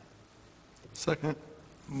 p.m. Second.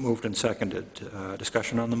 Moved and seconded.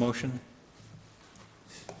 Discussion on the motion?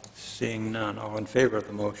 Seeing none. All in favor of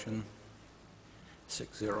the motion?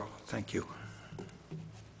 6-0. Thank you.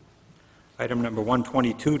 Item number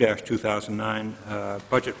 122-2009,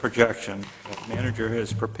 budget projection. The manager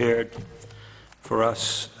has prepared for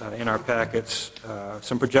us in our packets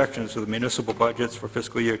some projections of the municipal budgets for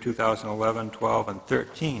fiscal year 2011, 12, and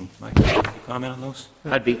 13. Mike, can you comment on those?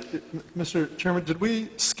 I'd be, Mr. Chairman, did we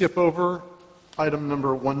skip over item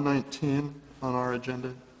number 119 on our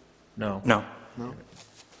agenda? no. No. No?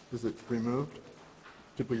 Is it removed?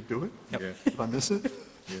 Did we do it? Yep. Yeah. Did I miss it?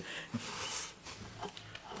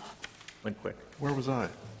 Went quick. Where was I?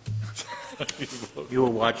 You were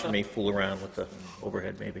watching me fool around with the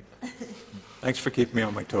overhead, maybe. Thanks for keeping me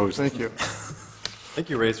on my toes. Thank you. I think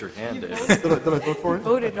you raised your hand, Dave. Did I vote for it?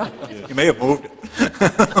 Voted on. You may have moved it.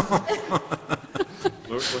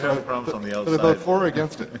 We're having problems on the Did I vote outside. for or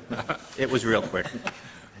against it? It was real quick.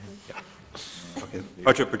 Okay,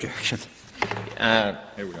 budget projection. Uh,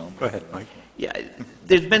 Here we go. Go ahead, Mike. Yeah,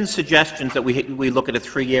 there's been suggestions that we look at a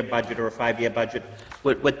 3-year budget or a 5-year budget.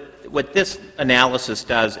 What this analysis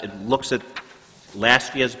does, it looks at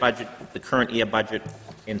last year's budget, the current year budget,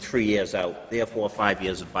 and 3 years out, therefore 5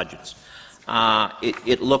 years of budgets.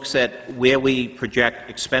 It looks at where we project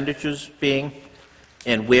expenditures being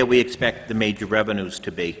and where we expect the major revenues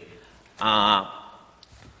to be.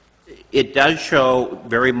 It does show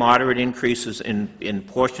very moderate increases in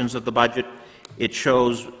portions of the budget. It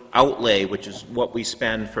shows outlay, which is what we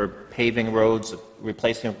spend for paving roads,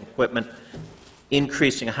 replacing equipment,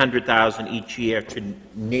 increasing $100,000 each year to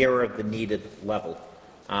nearer the needed level.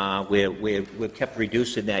 We've kept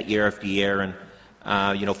reducing that year after year, and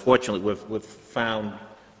fortunately, we've found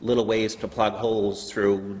little ways to plug holes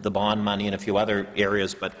through the bond money and a few other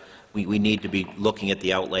areas, but we need to be looking at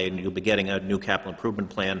the outlay, and you'll be getting a new capital improvement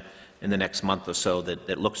plan in the next month or so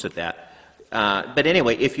that looks at that. But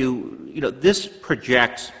anyway, if this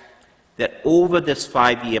projects that over this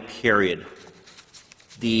 5-year period,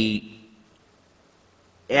 the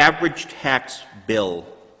average tax bill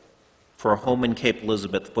for a home in Cape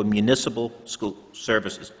Elizabeth for municipal school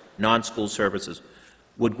services, non-school services,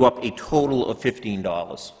 would go up a total of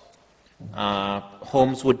 $15.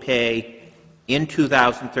 Homes would pay, in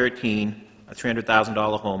 2013, a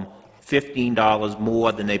 $300,000 home, $15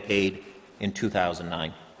 more than they paid in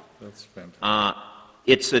 2009. That's fantastic.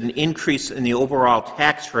 It's an increase in the overall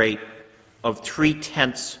tax rate of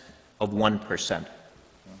 0.3 of 1%.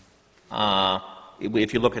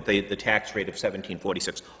 If you look at the tax rate of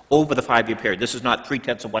 1746 over the 5-year period, this is not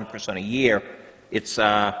 0.3% a year, it's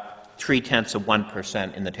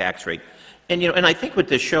 0.3% in the tax rate. And, and I think what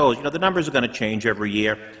this shows, the numbers are going to change every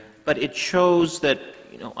year, but it shows that,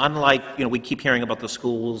 unlike, we keep hearing about the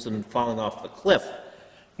schools and falling off the cliff,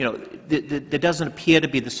 there doesn't appear to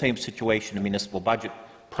be the same situation in the municipal budget,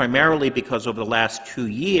 primarily because over the last 2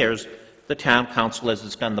 years, the town council, as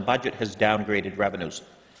it's done the budget, has downgraded revenues.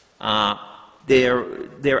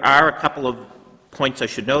 There are a couple of points I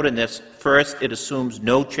should note in this. First, it assumes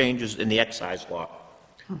no changes in the excise law.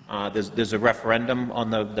 There's a referendum on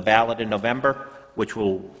the ballot in November, which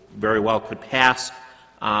will very well could pass,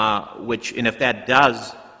 and if that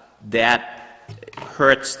does, that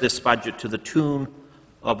hurts this budget to the tune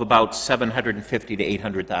of about $750,000 to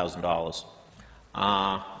 $800,000.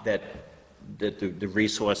 That the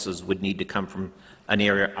resources would need to come from an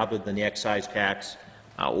area other than the excise tax,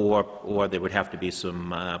 or there would have to be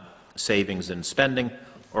some savings in spending,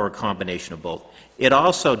 or a combination of both. It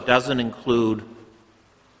also doesn't include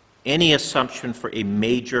any assumption for a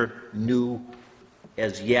major new,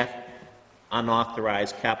 as yet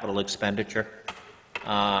unauthorized capital expenditure,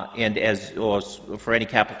 or for any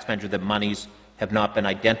capital expenditure that monies have not been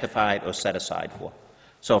identified or set aside for.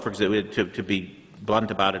 So, for example, to be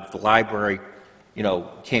blunt about it, if the library,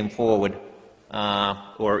 came forward,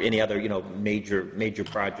 or any other, major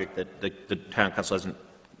project that the town council hasn't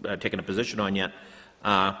taken a position on yet,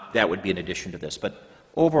 that would be in addition to this. But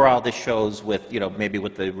overall, this shows with, maybe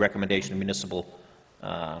with the recommendation of Municipal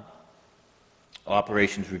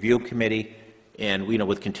Operations Review Committee, and,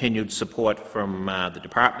 with continued support from the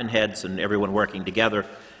department heads and everyone working together,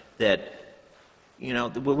 that,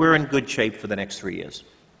 we're in good shape for the next 3 years.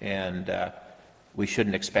 And we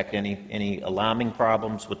shouldn't expect any alarming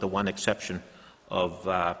problems, with the one exception of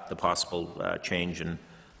the possible change in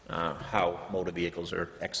how motor vehicles are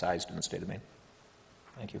excised in the state of Maine.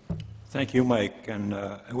 Thank you. Thank you, Mike. And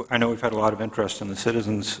I know we've had a lot of interest in the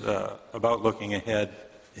citizens about looking ahead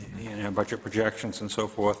in our budget projections and so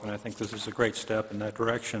forth, and I think this is a great step in that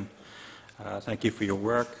direction. Thank you for your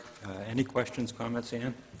work. Any questions, comments,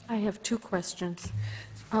 Ann? I have 2 questions.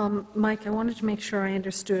 Mike, I wanted to make sure I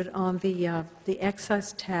understood on the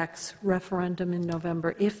excise tax referendum in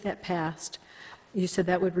November. If that passed, you said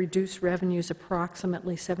that would reduce revenues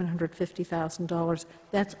approximately $750,000.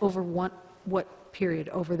 That's over what period?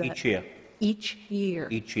 Over that? Each year. Each year?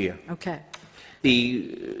 Each year. Okay.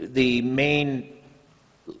 The Maine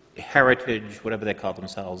Heritage, whatever they call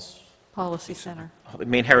themselves, Policy Center.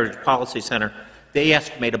 Maine Heritage Policy Center, they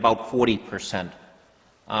estimate about 40%.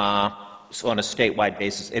 So on a statewide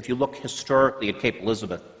basis. If you look historically at Cape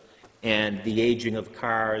Elizabeth and the aging of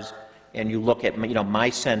cars, and you look at, my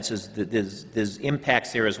sense is that there's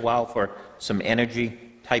impacts there as well for some energy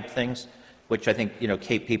type things, which I think,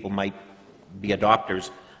 Cape people might be adopters.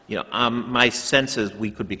 My sense is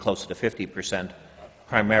we could be closer to 50%,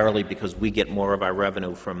 primarily because we get more of our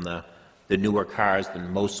revenue from the newer cars than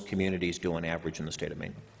most communities do on average in the state of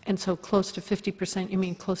Maine. And so close to 50%, you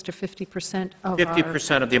mean close to 50% of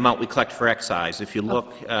 50% of the amount we collect for excise. If you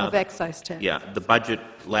look... of excise tax. Yeah, the budget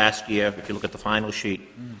last year, if you look at the final sheet,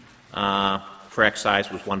 for excise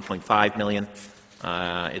was $1.5 million.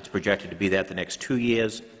 It's projected to be that the next 2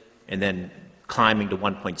 years, and then climbing to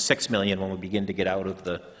 $1.6 million when we begin to get out of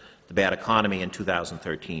the bad economy in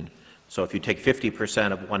 2013. So if you take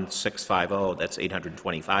 50% of 1,650, that's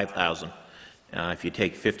 $825,000. If you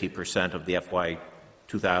take 50% of the FY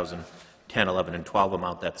 2010, 11, and 12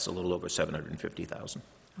 amount, that's a little over $750,000.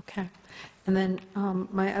 Okay. And then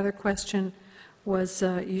my other question was,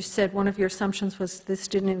 you said one of your assumptions was this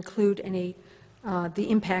didn't include any, the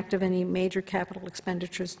impact of any major capital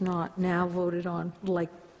expenditures not now voted on, like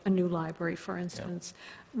a new library, for instance.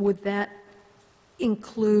 Yeah. Would that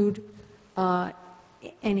include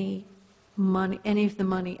any of the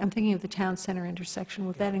money, I'm thinking of the town center intersection,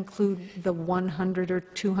 would that include the $100,000 or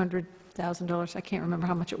 $200,000? I can't remember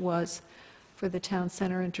how much it was for the town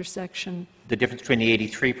center intersection. The difference between the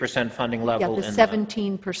 83% funding level and the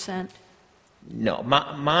 17%? No.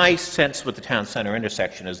 My sense with the town center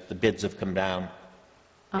intersection is the bids have come down,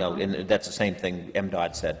 and that's the same thing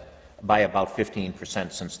MDOT said, by about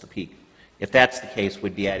 15% since the peak. If that's the case,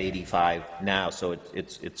 we'd be at 85 now, so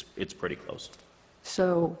it's pretty close.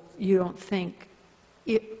 So you don't think,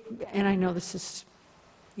 and I know this is,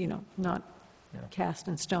 not cast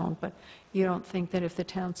in stone, but you don't think that if the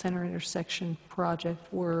town center intersection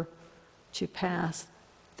project were to pass,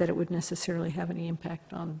 that it would necessarily have any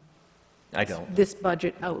impact on I don't. This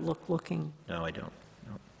budget outlook looking? No, I don't.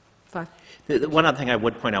 No. Fine. The one other thing I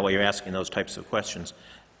would point out while you're asking those types of questions,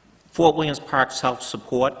 Fort Williams Park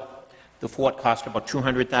self-support. The fort cost about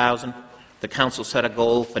 $200,000. The council set a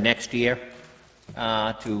goal for next year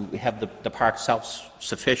to have the park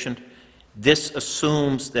self-sufficient. This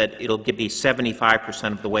assumes that it'll be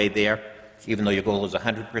 75% of the way there, even though your goal is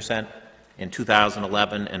 100% in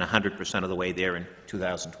 2011 and 100% of the way there in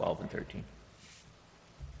 2012 and 13.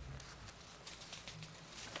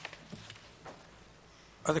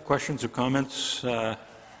 Other questions or comments? Mr.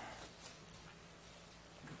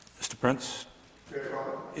 Prince?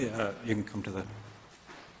 Yeah, you can come to the...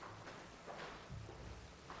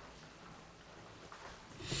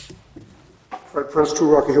 Fred Prince, 2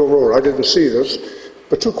 Rocky Hill Road. I didn't see this,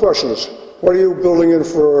 but 2 questions. What are you building in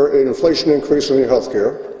for an inflation increase in your health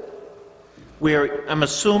care? I'm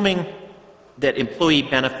assuming that employee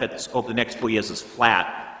benefits over the next 4 years is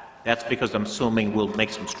flat. That's because I'm assuming we'll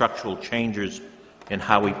make some structural changes in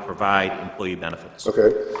how we provide employee benefits.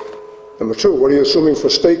 Okay. Number 2, what are you assuming for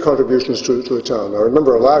state contributions to the town? Now,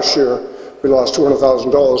 remember, last year we lost $200,000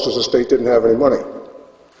 because the state didn't have any money.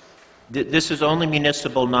 This is only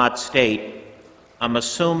municipal, not state. I'm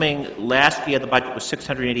assuming last year the budget was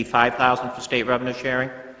 $685,000 for state revenue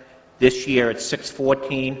sharing. This year it's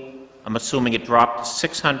 $614. I'm assuming it dropped to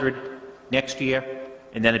 $600 next year,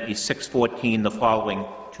 and then it'd be $614 the following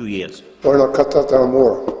 2 years. Why not cut that down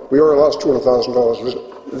more? We already lost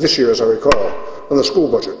 $200,000 this year, as I recall, on the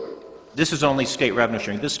school budget. This is only state revenue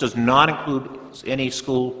sharing. This does not include any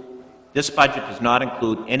school. This budget does not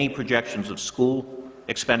include any projections of school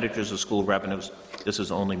expenditures or school revenues. This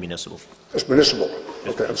is only municipal. It's municipal.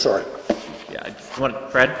 Okay, I'm sorry. Yeah,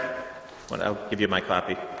 Fred? I'll give you my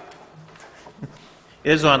copy.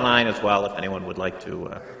 It is online as well, if anyone would like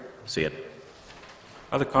to see it.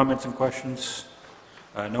 Other comments and questions?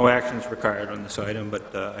 No action is required on this item,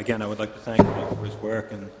 but again, I would like to thank him for his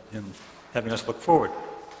work and having us look forward.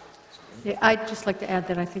 Yeah, I'd just like to add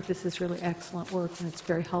that I think this is really excellent work, and it's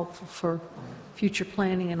very helpful for future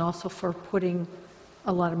planning and also for putting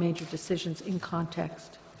a lot of major decisions in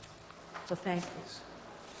context. So thank you.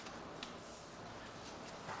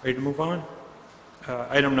 Ready to move on?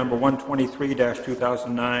 Item number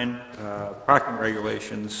 123-2009, parking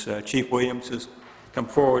regulations. Chief Williams has come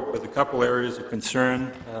forward with a couple areas of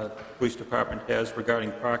concern the police department has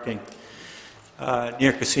regarding parking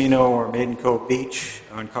near Casino or Maiden Cove Beach,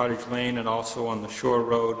 on Cottage Lane, and also on the Shore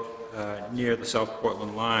Road near the South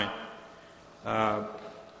Portland line.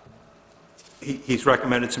 He's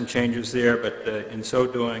recommended some changes there, but in so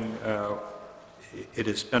doing, it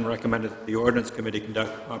has been recommended that the Ordinance Committee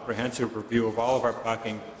conduct a comprehensive review of all of our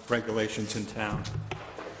parking regulations in town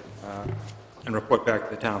and report back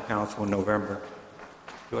to the Town Council in November.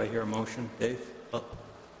 Do I hear a motion, Dave? Well,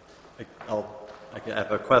 I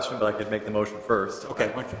have a question, but I could make the motion first. Okay,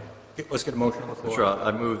 why don't you, let's get a motion on the floor. Sure.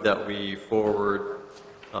 I move that we forward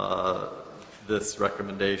this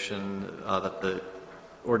recommendation that the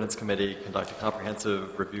Ordinance Committee conduct a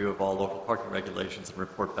comprehensive review of all local parking regulations and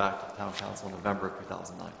report back to the Town Council in November of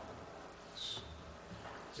 2009.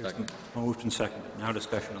 Second. Moved and seconded. Now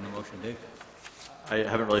discussion on the motion, Dave. I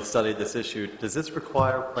haven't really studied this issue. Does this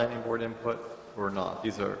require planning board input or not?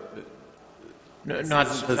 These are... No, not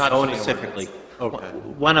specifically. Okay.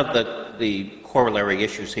 One of the corollary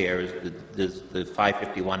issues here is the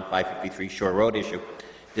 551, 553 Shore Road issue.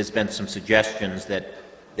 There's been some suggestions that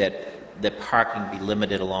parking be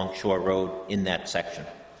limited along Shore Road in that section.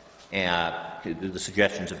 The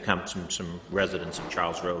suggestions have come from some residents of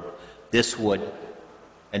Charles Road. This would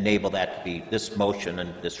enable that to be, this motion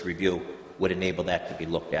and this review would enable that to be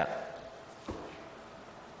looked at.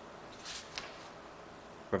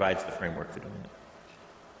 Provides the framework for doing it.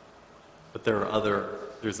 But there are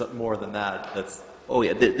there's more than that. Oh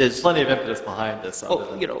yeah, there's plenty of impetus behind this. There's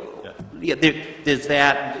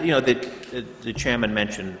that. The chairman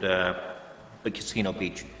mentioned the Casino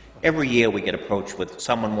Beach. Every year we get approached with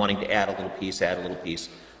someone wanting to add a little piece.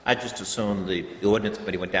 I just assumed the Ordinance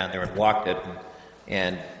Committee went down there and walked it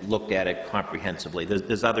and looked at it comprehensively.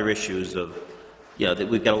 There's other issues of, that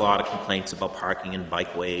we've got a lot of complaints about parking in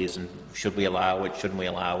bikeways and should we allow it, shouldn't we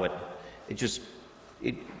allow it?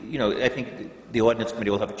 I think the Ordinance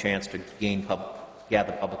Committee will have a chance to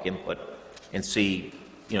gather public input and see,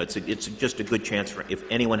 it's just a good chance for, if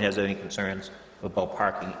anyone has any concerns about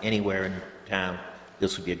parking anywhere in town,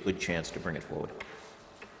 this would be a good chance to bring it forward.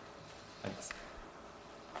 Thanks.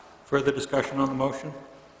 Further discussion on the motion?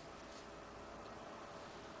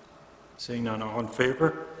 Seeing none, all in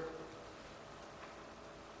favor?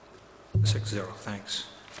 6-0, thanks.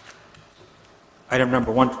 Item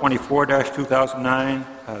number 124-2009,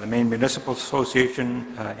 the Maine Municipal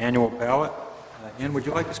Association annual ballot. Ann, would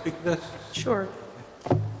you like to speak to this? Sure.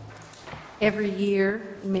 Every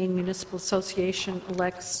year, Maine Municipal Association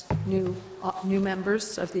elects new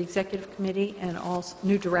members of the executive committee and also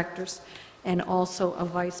new directors, and also a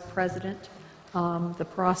vice president. The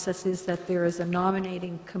process is that there is a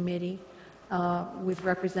nominating committee with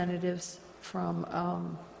representatives from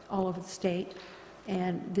all over the state.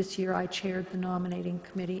 And this year, I chaired the nominating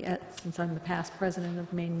committee, since I'm the past president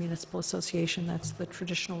of Maine Municipal Association. That's the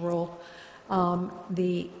traditional role.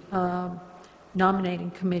 The nominating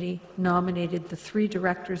committee nominated the 3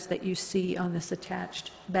 directors that you see on this attached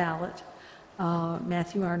ballot,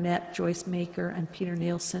 Matthew Arnett, Joyce Maker, and Peter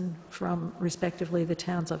Nielsen, from respectively the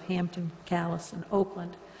towns of Hampton, Calais, and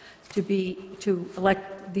Oakland, to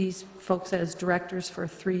elect these folks as directors for a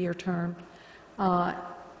 3-year term.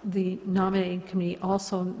 The nominating committee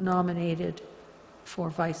also nominated for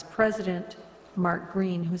vice president Mark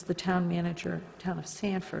Green, who's the town manager, town of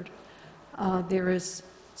Sanford.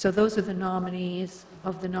 So those are the nominees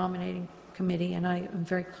of the nominating committee, and I am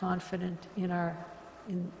very confident in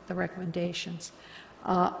the recommendations.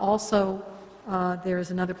 Also, there is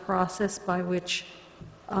another process by which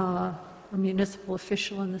a municipal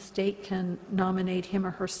official in the state can nominate him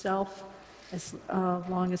or herself, as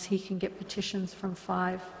long as he can get petitions from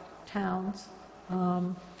 5 towns.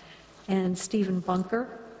 And Stephen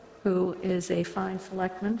Bunker, who is a fine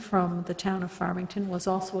selectman from the town of Farmington, was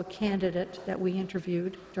also a candidate that we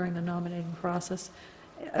interviewed during the nominating process.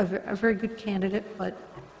 A very good candidate, but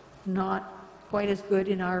not quite as good,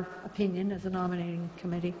 in our opinion, as a nominating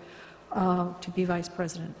committee to be vice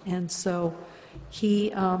president. And so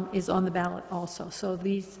he is on the ballot also. So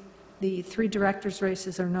the 3 directors'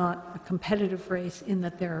 races are not a competitive race in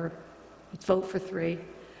that it's vote for 3.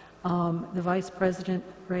 The vice president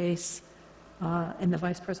race, and the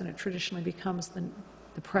vice president traditionally becomes the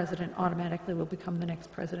president, automatically will become the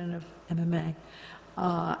next president of MMA.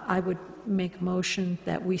 I would make a motion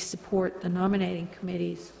that we support the nominating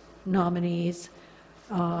committee's nominees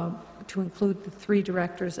to include the 3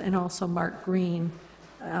 directors and also Mark Green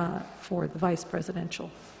for the vice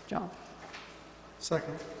presidential job.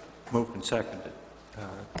 Second. Moved and seconded.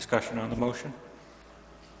 Discussion on the motion?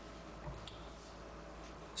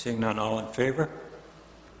 Seeing none, all in favor?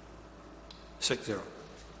 6-0.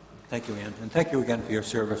 Thank you, Ann. And thank you again for your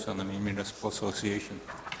service on the Maine Municipal Association.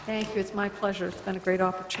 Thank you. It's my pleasure. It's been a great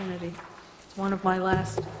opportunity. It's one of my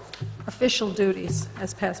last official duties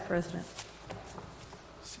as past president.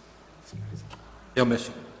 They'll miss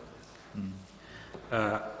you.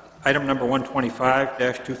 Item number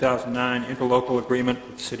 125-2009, interlocal agreement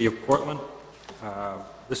with the City of Portland.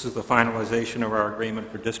 This is the finalization of our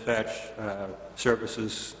agreement for dispatch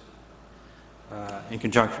services in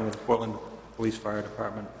conjunction with the Portland Police Fire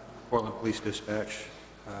Department, Portland Police Dispatch.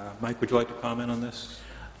 Mike, would you like to comment on this?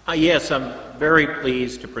 Yes, I'm very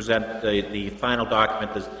pleased to present the final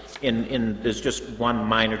document. There's just one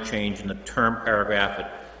minor change in the term paragraph.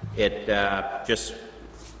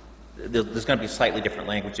 There's going to be slightly different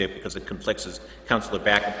language there because it conflicts, as Councillor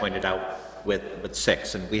Backen pointed out, with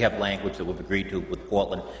 6. And we have language that we've agreed to with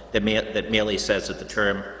Portland that merely says that the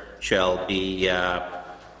term shall be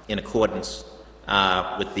in accordance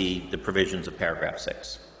with the provisions of paragraph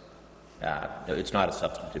 6. It's not a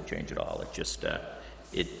substantive change at all. It just,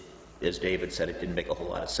 as David said, it didn't make a whole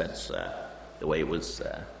lot of sense the way it was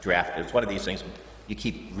drafted. It's one of these things you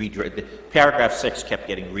keep paragraph 6 kept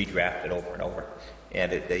getting redrafted over and over,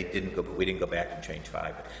 and we didn't go back and change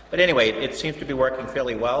 5. But anyway, it seems to be working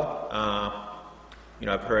fairly well.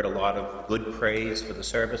 I've heard a lot of good praise for the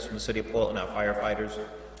service from the City of Portland. Our firefighters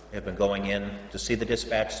have been going in to see the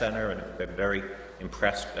dispatch center and have been very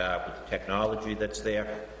impressed with the technology that's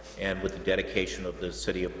there and with the dedication of the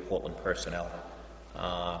City of Portland personnel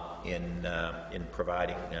in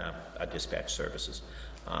providing our dispatch services.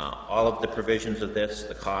 All of the provisions of this,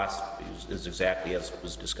 the cost is exactly as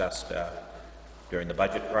was discussed during the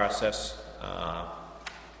budget process. I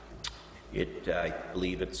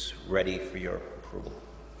believe it's ready for your approval.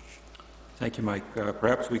 Thank you, Mike.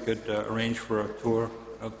 Perhaps we could arrange for a tour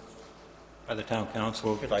by the town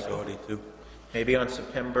council of the facility, too. Maybe on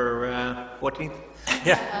September 14th?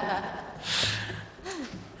 Yeah.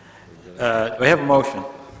 Do we have a motion?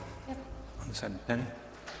 Yep. On this item, Penny?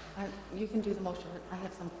 You can do the motion. I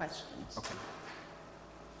have some questions. Okay.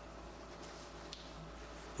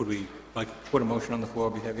 Would we like to put a motion on the floor?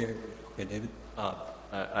 Okay, David?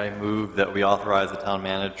 I move that we authorize the town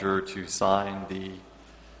manager to sign the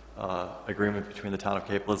agreement between the town of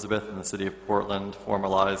Cape Elizabeth and the City of Portland,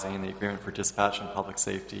 formalizing the agreement for dispatch and public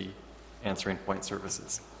safety answering point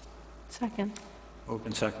services. Second. Moved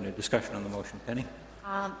and seconded. Discussion on the motion. Penny?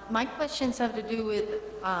 My questions have to do with,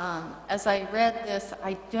 as I read this,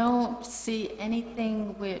 I don't see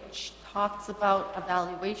anything which talks about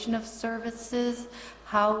evaluation of services.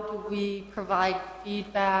 How do we provide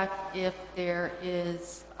feedback if there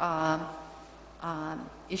is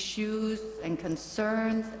issues and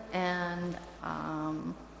concerns, and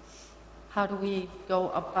how do we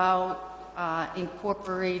go about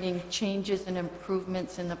incorporating changes and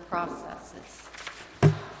improvements in the processes?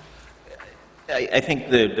 I think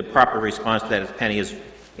the proper response to that is, Penny, is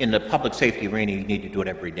in the public safety arena, you need to do it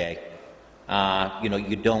every day.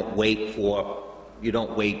 You don't wait for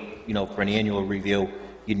an annual review.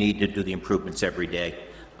 You need to do the improvements every day.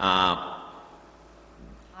 I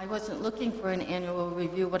wasn't looking for an annual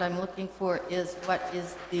review. What I'm looking for is what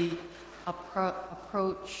is the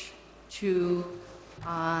approach to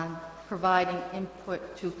providing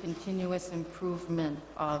input to continuous improvement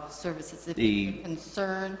of services. If there's a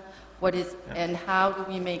concern, and how do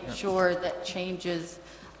we make sure that changes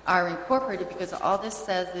are incorporated? Because all this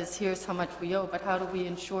says is, here's how much we owe, but how do we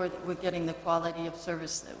ensure that we're getting the quality of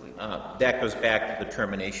service that we want? That goes back to the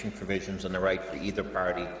termination provisions and the right for either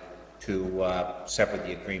party to sever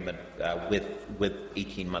the agreement with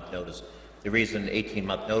 18-month notice. The reason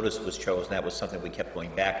 18-month notice was chosen, that was something we kept going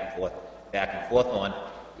back and forth on,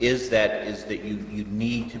 is that you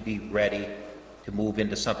need to be ready to move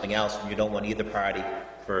into something else, and you don't want either party,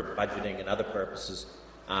 for budgeting and other purposes,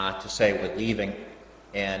 to say we're leaving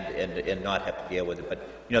and not have to deal with it. But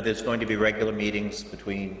there's going to be regular meetings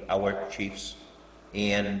between our chiefs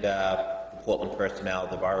and Portland personnel.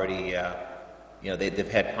 They've already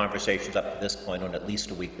they've had conversations up to this point on at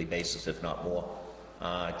least a weekly basis, if not more,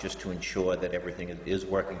 just to ensure that everything is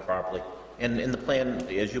working properly. And the plan,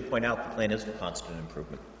 as you point out, the plan is for constant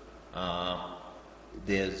improvement.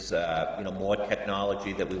 There's more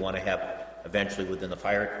technology that we want to have eventually within the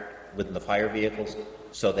fire vehicles,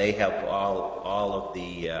 so they have all of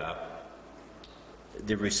the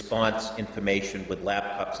response information with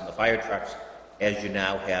laptops in the fire trucks, as you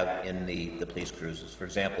now have in the police cruisers. For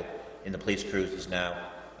example, in the police cruisers now,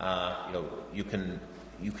 you can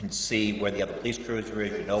see where the other police cruiser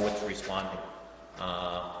is. You know what's responding.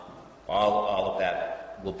 All of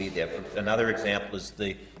that will be there. Another example is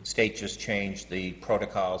the state just changed the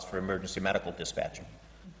protocols for emergency medical dispatching,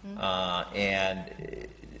 and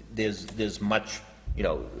there's much,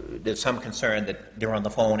 there's some concern that they're on the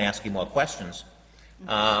phone asking more questions,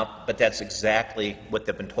 but that's exactly what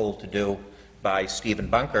they've been told to do by Stephen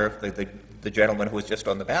Bunker, the gentleman who was just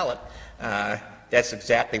on the ballot. That's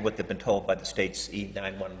exactly what they've been told by the state's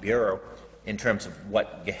E91 Bureau in terms of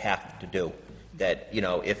what you have to do. That,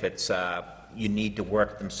 if it's, you need to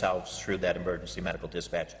work themselves through that emergency medical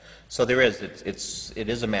dispatch. So it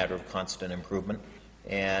is a matter of constant improvement,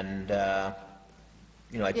 and, I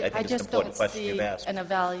think it's an important question you've asked. An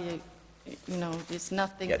evaluate, there's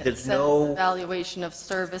nothing that there's says no evaluation of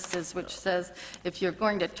services, which says if you're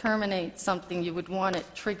going to terminate something, you would want it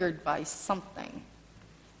triggered by something.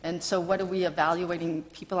 And so what are we evaluating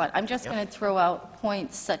people on? I'm just going to throw out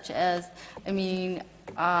points such as,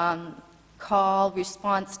 call,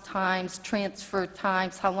 response times, transfer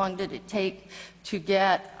times. How long did it take to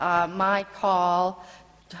get my call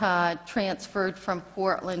transferred from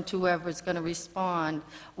Portland to whoever's going to respond?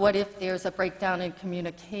 What if there's a breakdown in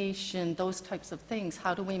communication? Those types of things.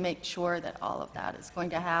 How do we make sure that all of that is going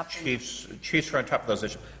to happen? Chiefs are on top of those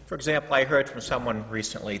issues. For example, I heard from someone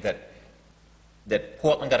recently that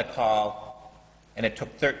Portland got a call and it took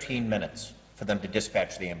 13 minutes for them to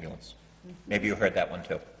dispatch the ambulance. Maybe you heard that one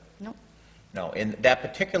too. No, in that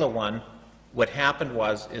particular one, what happened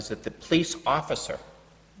is that the police officer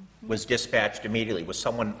was dispatched immediately.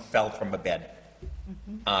 Someone fell from a bed,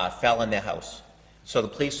 fell in their house. So the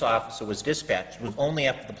police officer was dispatched. It was only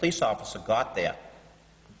after the police officer got there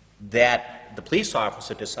that the police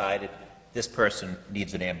officer decided this person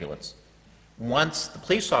needs an ambulance. Once the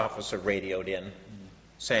police officer radioed in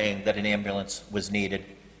saying that an ambulance was needed,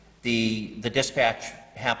 the dispatch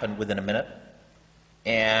happened within a minute,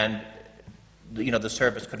 and the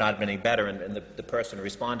service could not have been any better, and the person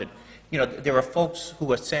responded. There are folks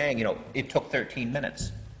who are saying, it took 13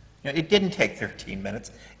 minutes. It didn't take 13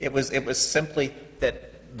 minutes. It was simply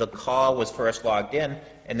that the call was first logged in,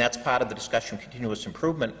 and that's part of the discussion, continuous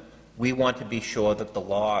improvement. We want to be sure that the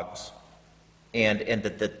logs and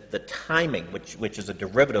the timing, which is a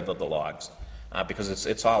derivative of the logs, because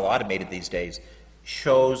it's all automated these days,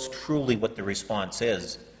 shows truly what the response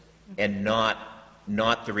is, and not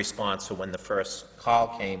the response to when the first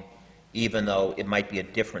call came, even though it might be a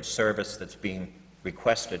different service that's being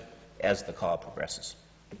requested as the call progresses.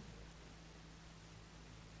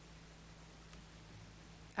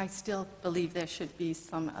 I still believe there should be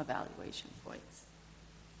some evaluation points.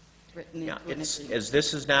 written Yeah, into an it's, agreement. as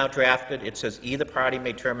this is now drafted, it says either party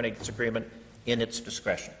may terminate this agreement in its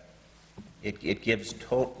discretion. It gives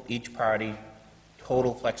each party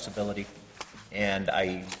total flexibility, and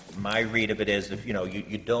my read of it is, if,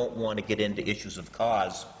 you don't want to get into issues of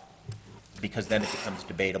cause, because then it becomes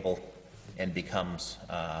debatable and becomes,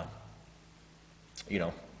 a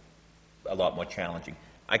lot more challenging.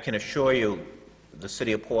 I can assure you, the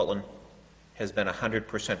City of Portland has been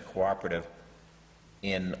 100% cooperative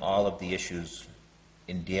in all of the issues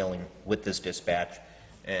in dealing with this dispatch.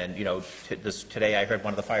 And, today I heard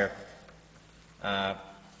one of the fire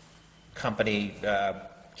company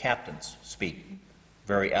captains speak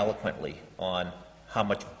very eloquently on how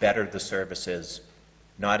much better the service is,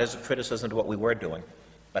 not as a criticism to what we were doing,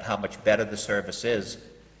 but how much better the service is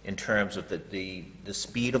in terms of the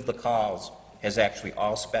speed of the calls has actually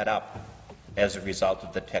all sped up as a result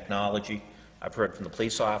of the technology. I've heard from the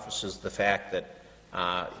police officers the fact that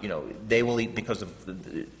they will, because of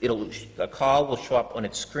a call will show up on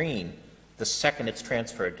its screen the second it's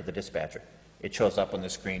transferred to the dispatcher. It shows up on the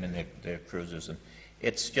screen in their cruisers, and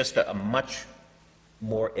it's just a much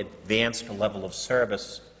more advanced level of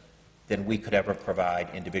service than we could ever provide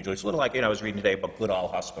individually. It's a little like, I was reading today about Goodall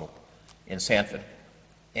Hospital in Sanford,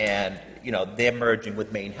 and they're merging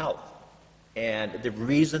with Maine Health, and the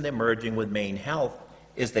reason they're merging with Maine Health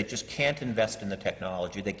is they just can't invest in the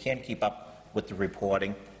technology. They can't keep up with the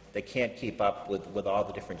reporting. They can't keep up with all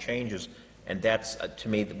the different changes, and that's, to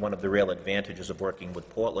me, one of the real advantages of working with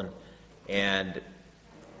Portland. And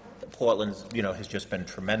Portland's, has just been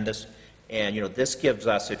tremendous. And, this gives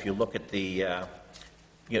us, if you look at the,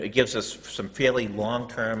 it gives us some fairly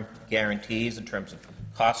long-term guarantees in terms of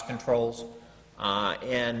cost controls.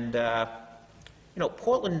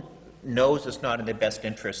 Portland knows it's not in their best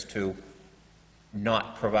interest to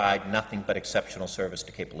not provide nothing but exceptional service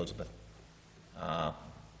to Cape Elizabeth.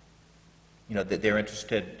 They're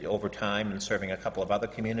interested over time in serving a couple of other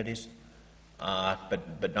communities,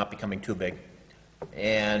 but not becoming too big.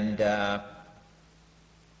 And,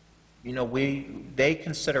 they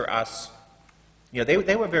consider us,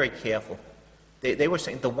 they were very careful. They were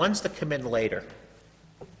saying the ones that come in later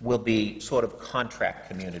will be sort of contract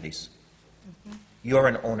communities. Mm-hmm. You're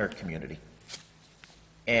an owner community.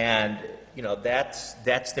 And,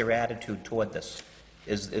 that's their attitude toward this,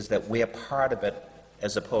 is that we're part of it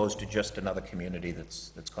as opposed to just another community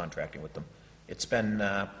that's contracting with them. It's been,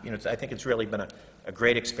 I think it's really been a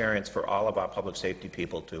great experience for all of our public safety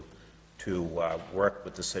people to work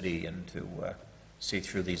with the city and to see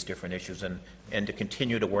through these different issues and to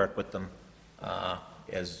continue to work with them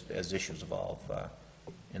as issues evolve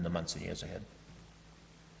in the months and years ahead.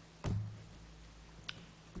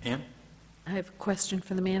 Ann? I have a question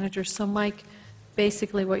for the manager. So, Mike,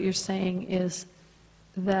 basically what you're saying is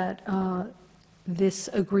that this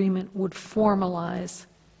agreement would formalize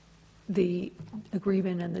the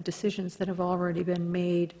agreement and the decisions that have already been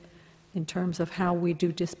made in terms of how we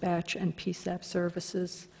do dispatch and PSAP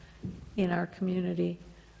services in our community.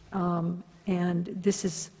 And this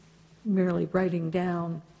is merely writing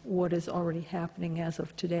down what is already happening as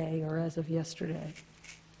of today or as of yesterday.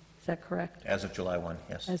 Is that correct? As of July 1,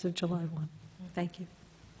 yes. As of July 1. Thank you.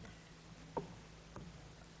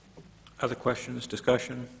 Other questions,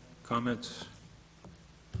 discussion, comments?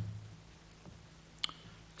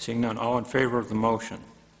 Seeing none, all in favor of the motion?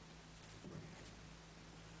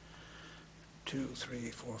 2,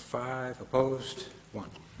 3, 4, 5, opposed? 1.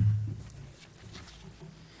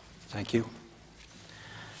 Thank you.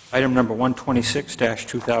 Item number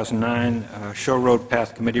 126-2009, Shore Road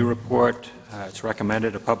Path Committee Report. It's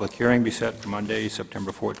recommended a public hearing be set for Monday,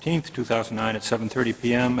 September 14th, 2009 at 7:30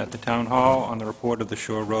 p.m. at the Town Hall on the report of the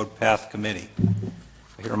Shore Road Path Committee.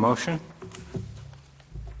 I hear a motion?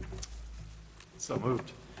 So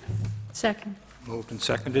moved. Second. Moved and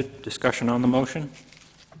seconded. Discussion on the motion?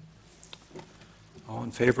 All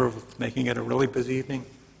in favor of making it a really busy evening?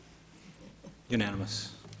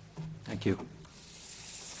 Unanimous. Thank you.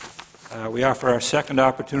 We offer our second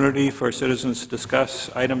opportunity for citizens to discuss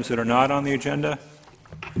items that are not on the agenda.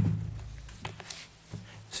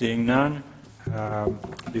 Seeing none,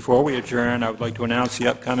 before we adjourn, I would like to announce the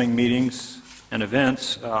upcoming meetings and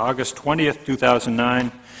events. August 20th,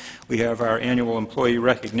 2009, we have our annual employee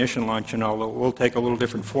recognition luncheon, although we'll take a little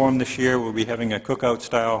different form this year. We'll be having a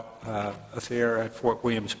cookout-style affair at Fort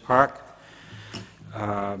Williams Park.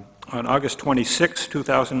 On August 26,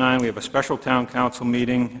 2009, we have a special town council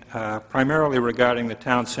meeting primarily regarding the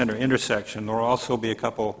town center intersection. There will also be a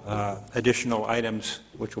couple additional items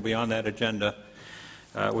which will be on that agenda,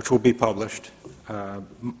 which will be published,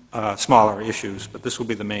 smaller issues, but this will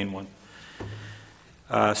be the main one.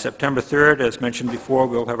 September 3rd, as mentioned before,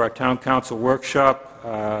 we'll have our town council workshop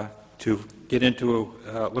to get into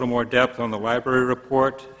a little more depth on the library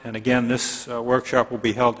report. And again, this workshop will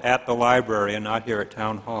be held at the library and not here at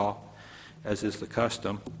Town Hall, as is the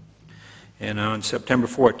custom. And on September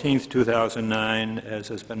 14th, 2009, as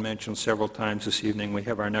has been mentioned several times this evening, we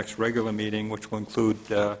have our next regular meeting, which will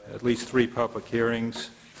include at least 3 public hearings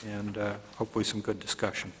and hopefully some good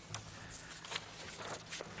discussion.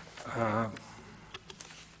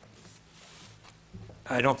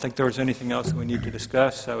 I don't think there was anything else that we need to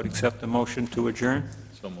discuss. I would accept the motion to adjourn.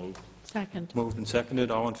 So moved. Second. Moved and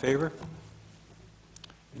seconded. All in favor?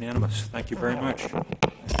 Unanimous. Thank you very much.